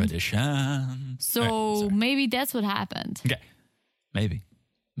understand. Tradition. So maybe that's what happened. Okay. Maybe.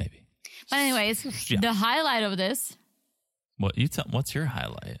 But anyways, the highlight of this. What's your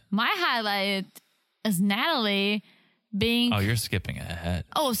highlight? My highlight is Natalie being... Oh, you're skipping ahead.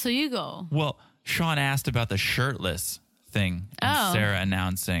 Oh, so you go. Well, Sean asked about the shirtless thing and Sarah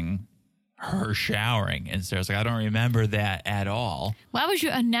announcing her showering. And Sarah's like, I don't remember that at all. Why would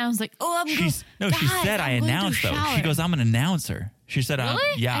you announce like, oh, she said I announced though. She goes, I'm an announcer. She said, really?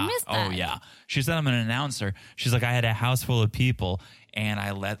 yeah. I missed that. Oh, yeah. She said, I'm an announcer. She's like, I had a house full of people and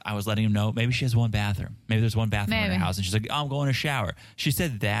I was letting him know maybe she has one bathroom. Maybe there's one bathroom in her house. And she's like, I'm going to shower. She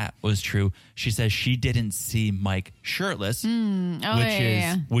said that was true. She says she didn't see Mike shirtless,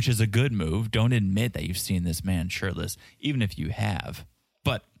 which is a good move. Don't admit that you've seen this man shirtless, even if you have.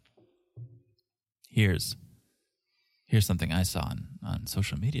 But here's something I saw on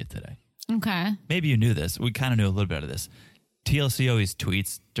social media today. Okay. Maybe you knew this. We kind of knew a little bit of this. TLC always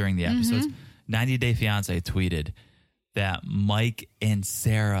tweets during the episodes. 90 Day Fiancé tweeted that Mike and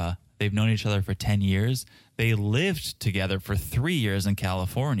Sarah, they've known each other for 10 years. They lived together for 3 years in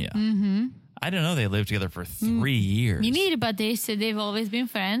California. I didn't know they lived together for 3 years. Me neither, but they said they've always been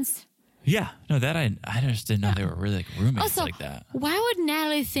friends. Yeah. No, that I just didn't know they were really like roommates Also, like that. why would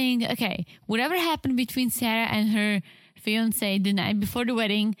Natalie think, okay, whatever happened between Sarah and her fiance the night before the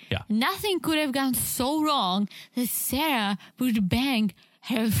wedding, nothing could have gone so wrong that Sarah would bang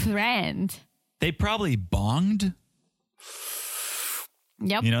her friend. They probably bonged.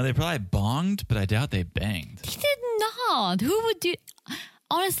 Yep. You know, they probably bonged, but I doubt they banged. He did not. Who would do...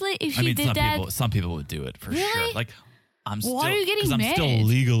 Honestly, if she did that... some people would do it for sure. Like, Why are you getting I'm married? still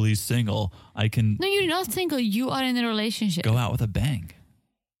legally single. I can... No, you're not single. You are in a relationship. Go out with a bang.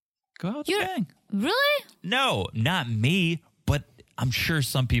 Go out with a bang. Really? No, not me, but I'm sure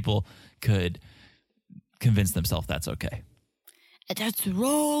some people could convince themselves that's okay. That's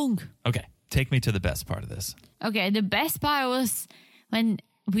wrong. Okay, take me to the best part of this. Okay, the best part was when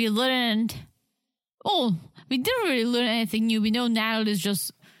we learned... Oh, we didn't really learn anything new. We know Natalie is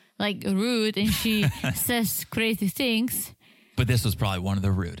just like rude and she says crazy things. But this was probably one of the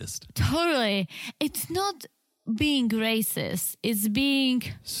rudest. Totally. It's not being racist. It's being...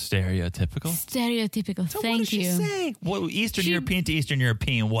 Stereotypical? Stereotypical. So Thank what did you. She say? Well, Eastern European to Eastern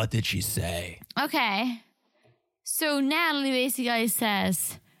European, what did she say? Okay. So Natalie basically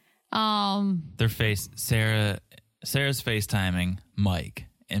says... Sarah's FaceTiming Mike.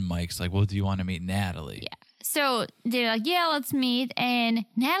 And Mike's like, well, do you want to meet Natalie? Yeah. So they're like, yeah, let's meet. And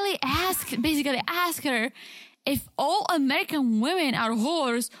Natalie basically asked her if all American women are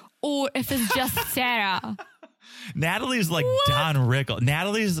whores or if it's just Sarah. Natalie's like Don Rickles.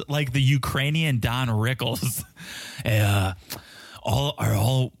 Natalie's like the Ukrainian Don Rickles.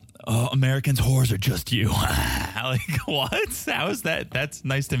 All Americans whores or just you? Like, what? How is that? That's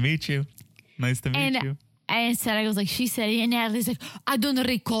nice to meet you. Nice to meet you. And Sarah was like, she said it, and Natalie's like, I don't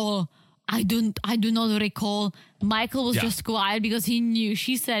recall. I do not recall. Michael was just quiet because he knew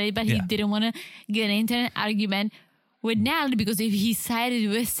she said it, but he didn't want to get into an argument with Natalie because if he sided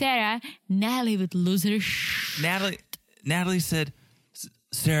with Sarah, Natalie would lose her Natalie said,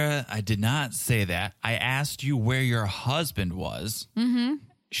 Sarah, I did not say that. I asked you where your husband was. Mm-hmm.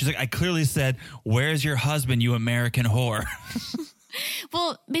 She's like, I clearly said, where's your husband, you American whore?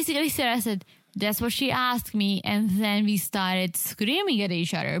 Well, basically Sarah said, that's what she asked me, and then we started screaming at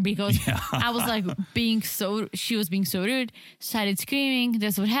each other because I was like she was being so rude, started screaming.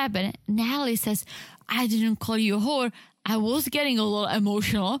 That's what happened. Natalie says, I didn't call you a whore. I was getting a little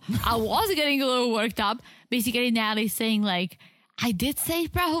emotional. I was getting a little worked up. Basically, Natalie's saying like, I did say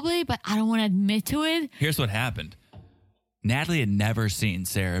it probably, but I don't want to admit to it. Here's what happened. Natalie had never seen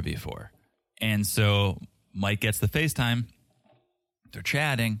Sarah before. And so Mike gets the FaceTime. They're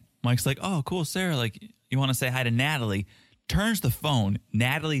chatting. Mike's like, oh, cool, Sarah. Like, you want to say hi to Natalie? Turns the phone.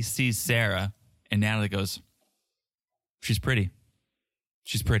 Natalie sees Sarah. And Natalie goes, she's pretty.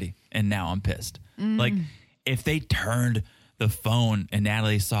 She's pretty. And now I'm pissed. Like, if they turned the phone and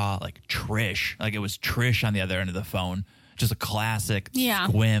Natalie saw, like, Trish. Like, it was Trish on the other end of the phone. Just a classic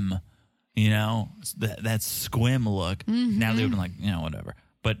squim. You know? That squim look. Natalie would have been like, whatever.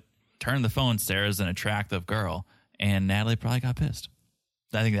 But turn the phone. Sarah's an attractive girl. And Natalie probably got pissed.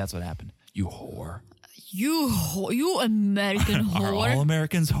 I think that's what happened. You whore. You American whore. Are all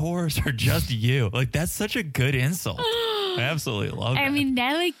Americans whores or just you? Like, that's such a good insult. I absolutely love that. I mean,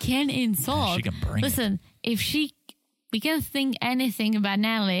 Natalie can insult. She can bring Listen, we can think anything about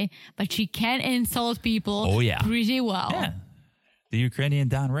Natalie, but she can insult people pretty well. Yeah. The Ukrainian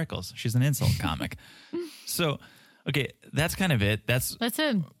Don Rickles. She's an insult comic. So, okay, that's kind of it. That's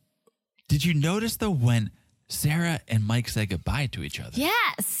it. Did you notice, though, when Sarah and Mike said goodbye to each other?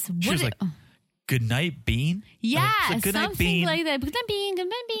 Yes. She was like, good night, Bean? Yeah, like, good night, something Bean. like that. Good night, Bean. Good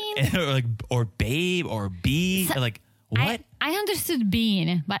night, Bean. or babe or bee. So, like, what? I understood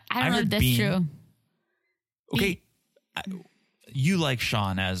Bean, but I don't know if that's Bean. true. Okay. You like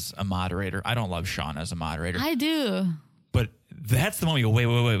Sean as a moderator. I don't love Sean as a moderator. I do. But that's the moment you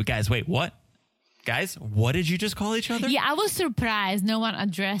go, wait, guys, wait, what? Guys, what did you just call each other? Yeah, I was surprised no one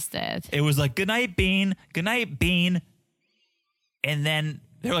addressed it. It was like, good night, Bean. Good night, Bean. And then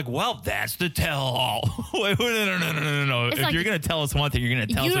they're like, well, that's the tell-all. Wait, no. If like, you're going to tell us one thing, you're going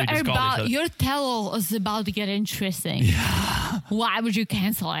to tell us what you just called each other. Your tell-all is about to get interesting. Yeah. Why would you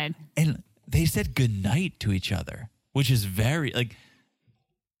cancel it? And they said good night to each other, which is very, like,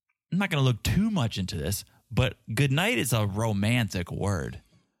 I'm not going to look too much into this, but good night is a romantic word.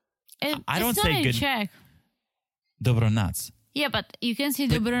 I don't say good. Czech. Dobronac. Yeah, but you can say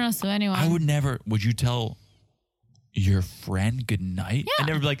dobronoc to anyone. I would never. Would you tell your friend good night? Yeah. I'd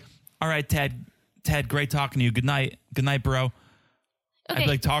never be like, all right, Ted, great talking to you. Good night, bro. Okay. I'd be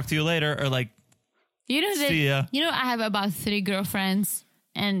like, talk to you later, or like, see ya. You know, I have about 3 girlfriends,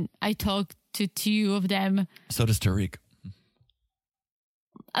 and I talk to 2 of them. So does Tariq.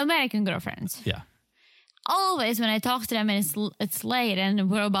 American girlfriends. Yeah. Always when I talk to them and it's late and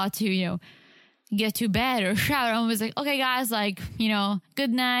we're about to, get to bed or shower, I'm always like, okay, guys, like,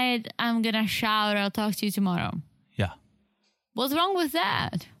 good night. I'm going to shower. I'll talk to you tomorrow. Yeah. What's wrong with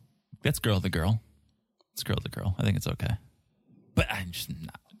that? That's girl to girl. It's girl to girl. I think it's okay. But I'm just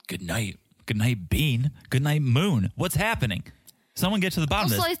not. Good night. Good night, Bean. Good night, Moon. What's happening? Someone get to the bottom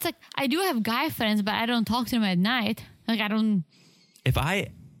of this. Also, it's like, I do have guy friends, but I don't talk to them at night. Like, I don't. If I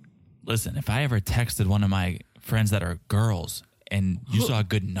ever texted one of my friends that are girls and you saw a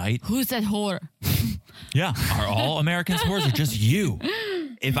good night. Who's that whore? Yeah. Are all Americans whores or just you?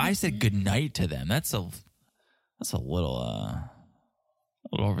 If I said good night to them, that's a little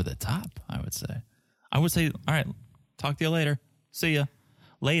over the top, I would say. I would say, all right, talk to you later. See ya.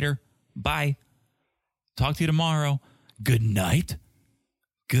 Later. Bye. Talk to you tomorrow. Good night.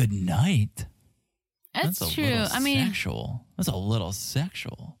 Good night. That's true. I mean, sexual. That's a little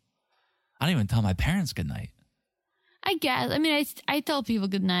sexual. I don't even tell my parents good night. I guess. I mean, I tell people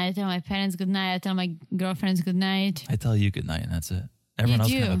good night. I tell my parents good night. I tell my girlfriends good night. I tell you good night, and that's it. Everyone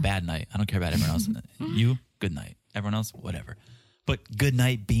else can have a bad night. I don't care about everyone else. You, good night. Everyone else, whatever. But good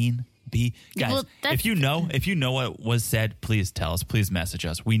night, Bean. Guys, Well, if you know what was said, please tell us. Please message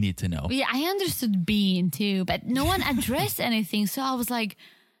us. We need to know. Yeah, I understood Bean too, but no one addressed anything. So I was like,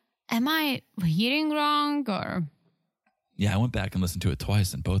 am I hearing wrong or? Yeah, I went back and listened to it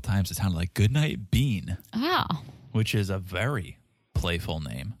twice, and both times it sounded like Good Night Bean. Oh. Which is a very playful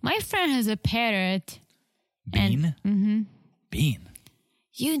name. My friend has a parrot. Bean? Bean.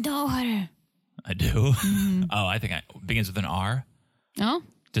 You know her. I do? Mm-hmm. Oh, I think begins with an R. Oh?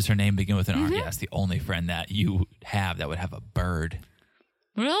 Does her name begin with an R? Yeah, it's the only friend that you have that would have a bird.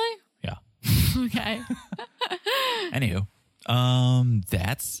 Really? Yeah. Okay. Anywho,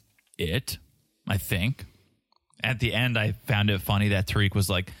 that's it, I think. At the end, I found it funny that Tariq was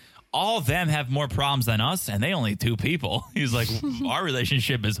like, all of them have more problems than us, and they only 2 people. He's like, our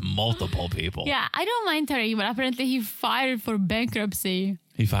relationship is multiple people. Yeah, I don't mind Tariq, but apparently he filed for bankruptcy.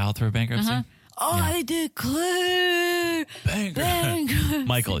 He filed for bankruptcy? Uh-huh. I declare bankruptcy.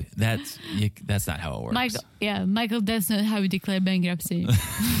 Michael, that's not how it works. Michael, that's not how we declare bankruptcy.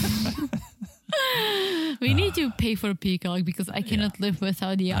 We need to pay for Peacock because I cannot live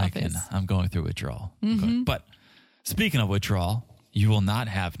without The Office. I'm going through withdrawal. But speaking of withdrawal, you will not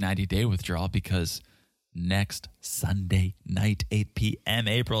have 90-day withdrawal because next Sunday night, 8 p.m.,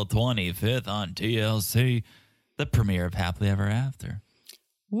 April 25th on TLC, the premiere of Happily Ever After.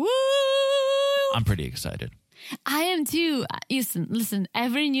 Woo! I'm pretty excited. I am too. Listen,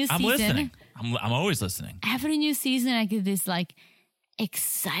 every new season. I'm listening. I'm always listening. Every new season, I get this like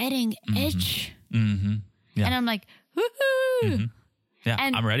exciting itch. Mm-hmm. Yeah. And I'm like, woohoo! Mm-hmm. Yeah,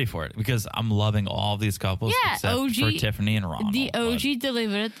 and I'm ready for it because I'm loving all these couples except for Tiffany and Ron. The OG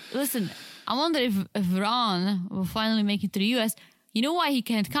delivered. Listen, I wonder if Ron will finally make it to the U.S. You know why he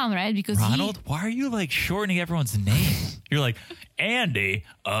can't come, right? Because Ronald? Why are you like shortening everyone's name? You're like, Andy.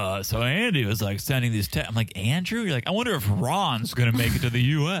 So Andy was like sending these texts. I'm like, Andrew? You're like, I wonder if Ron's going to make it to the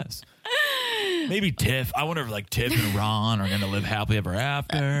U.S. Maybe Tiff. I wonder if like Tiff and Ron are going to live happily ever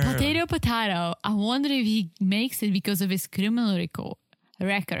after. Potato. I wonder if he makes it because of his criminal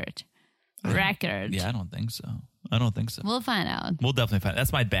record. Yeah, I don't think so. We'll find out. We'll definitely find out.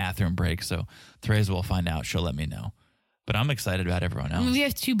 That's my bathroom break. So Theresa will find out. She'll let me know. But I'm excited about everyone else. I mean, we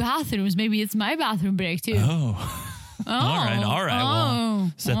have 2 bathrooms. Maybe it's my bathroom break too. Oh. All right.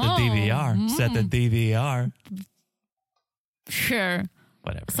 Well, set the DVR. Set the DVR. Sure.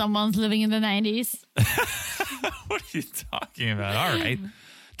 Whatever. Someone's living in the 90s. What are you talking about? All right.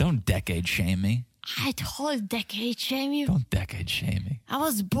 Don't decade shame me. I told you decade shame you. Don't decade shame me. I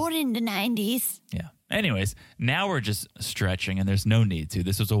was born in the 90s. Yeah. Anyways, now we're just stretching and there's no need to.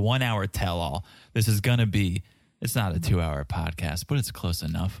 This was a 1-hour tell-all. This is going to be, it's not a 2-hour podcast, but it's close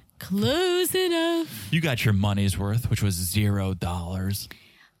enough. Close enough. You got your money's worth, which was $0.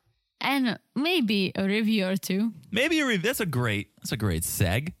 And maybe a review or 2. Maybe a review. That's a great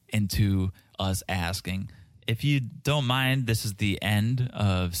seg into us asking. If you don't mind, this is the end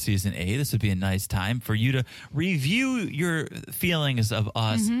of season 8. This would be a nice time for you to review your feelings of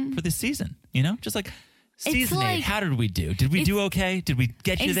us for this season. You know, just like season 8. How did we do? Did we do okay? Did we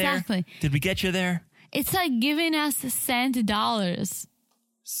get you there? Exactly. Did we get you there? It's like giving us sand dollars.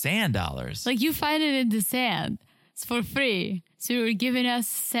 Sand dollars. Like you find it in the sand. It's for free. So you're giving us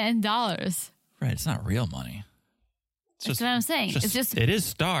 $10. Right. It's not real money. That's what I'm saying. It is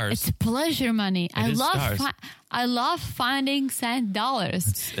stars. It's pleasure money. I love finding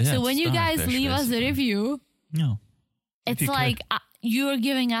 $10. So when you guys leave us a review, it's like you're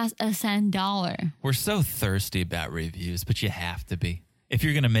giving us a $10. We're so thirsty about reviews, but you have to be. If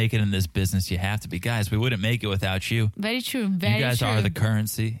you're going to make it in this business, you have to be. Guys, we wouldn't make it without you. Very true. Very true. You guys are the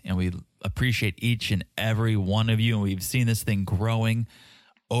currency, and we appreciate each and every one of you. And we've seen this thing growing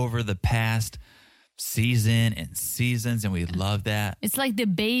over the past season and seasons, and we love that. It's like the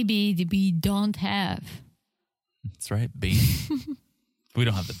baby that we don't have. That's right, baby. We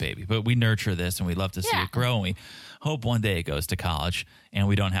don't have the baby, but we nurture this, and we love to see it grow, and we hope one day it goes to college, and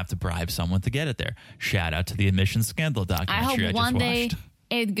we don't have to bribe someone to get it there. Shout out to the admissions scandal documentary I hope one day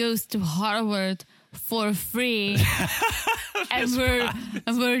it goes to Harvard for free, and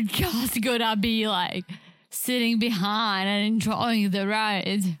we're just gonna be like sitting behind and enjoying the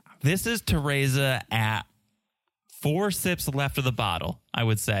ride. This is Teresa at 4 sips left of the bottle, I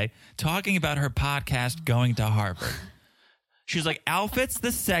would say, talking about her podcast going to Harvard. She's like, outfits,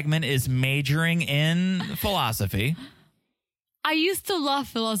 this segment is majoring in philosophy. I used to love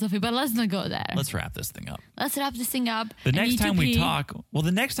philosophy, but let's not go there. Let's wrap this thing up. The next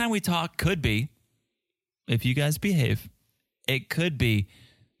time we talk could be, if you guys behave, it could be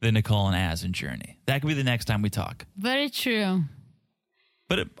the Nicole and Asin journey. That could be the next time we talk. Very true.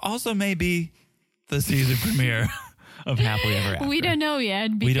 But it also may be the season premiere of Happily Ever After. We don't know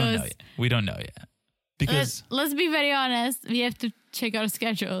yet. We don't know yet. Because let's be very honest. We have to check our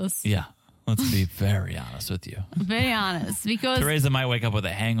schedules. Yeah. Let's be very honest with you. Very honest. Because Teresa might wake up with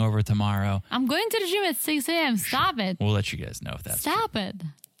a hangover tomorrow. I'm going to the gym at 6 a.m. Stop it. We'll let you guys know if that's Stop true. it.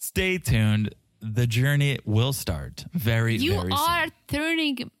 Stay tuned. The journey will start very soon. You are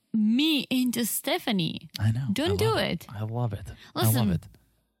turning me into Stephanie. I know. Don't do it. I love it. Listen. I love it.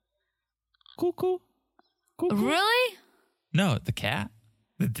 Cuckoo. Really? No, the cat.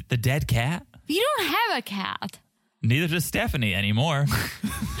 The dead cat. You don't have a cat. Neither does Stephanie anymore.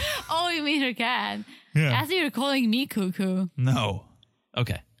 Oh, you mean her cat? Yeah. As you're calling me cuckoo. No.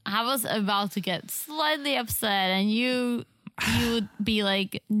 Okay. I was about to get slightly upset, and you would be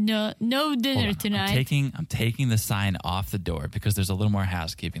like, no dinner tonight. I'm taking the sign off the door because there's a little more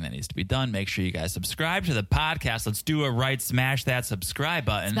housekeeping that needs to be done. Make sure you guys subscribe to the podcast. Let's do it right. Smash that subscribe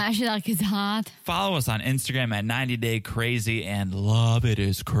button. Smash it like it's hot. Follow us on Instagram at 90daycrazy and love it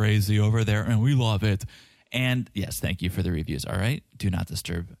is crazy over there, and we love it. And yes, thank you for the reviews. All right. Do not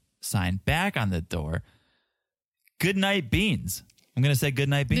disturb sign back on the door. Good night, Beans. I'm going to say good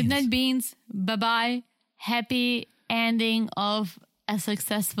night, Beans. Good night, Beans. Bye-bye. Happy ending of a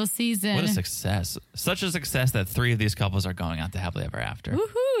successful season. What a success. Such a success that 3 of these couples are going on to Happily Ever After.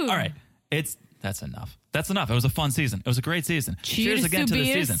 Woohoo. All right. That's enough. That's enough. It was a fun season. It was a great season. Cheers again to the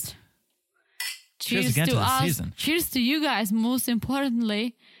season. Cheers again to the season. Cheers to you guys, most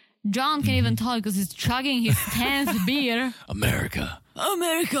importantly. John can't even talk because he's chugging his 10th beer. America.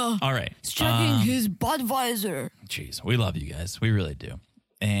 All right. He's chugging his Budweiser. Jeez, we love you guys. We really do.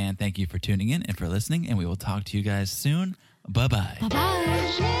 And thank you for tuning in and for listening. And we will talk to you guys soon. Bye-bye.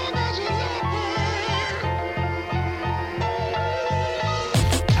 Bye-bye.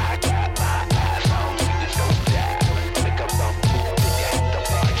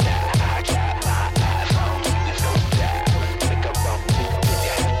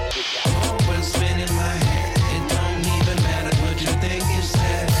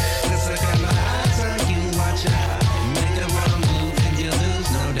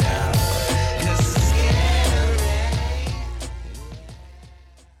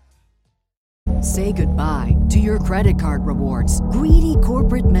 Say goodbye to your credit card rewards. Greedy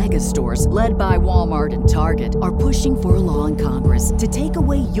corporate mega stores, led by Walmart and Target, are pushing for a law in Congress to take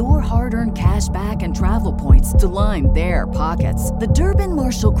away your hard-earned cash back and travel points to line their pockets. The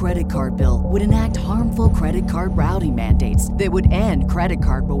Durbin-Marshall credit card bill would enact harmful credit card routing mandates that would end credit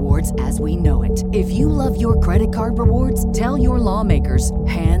card rewards as we know it. If you love your credit card rewards, tell your lawmakers,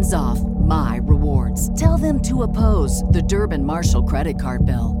 hands off my rewards. Tell them to oppose the Durbin-Marshall credit card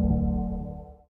bill.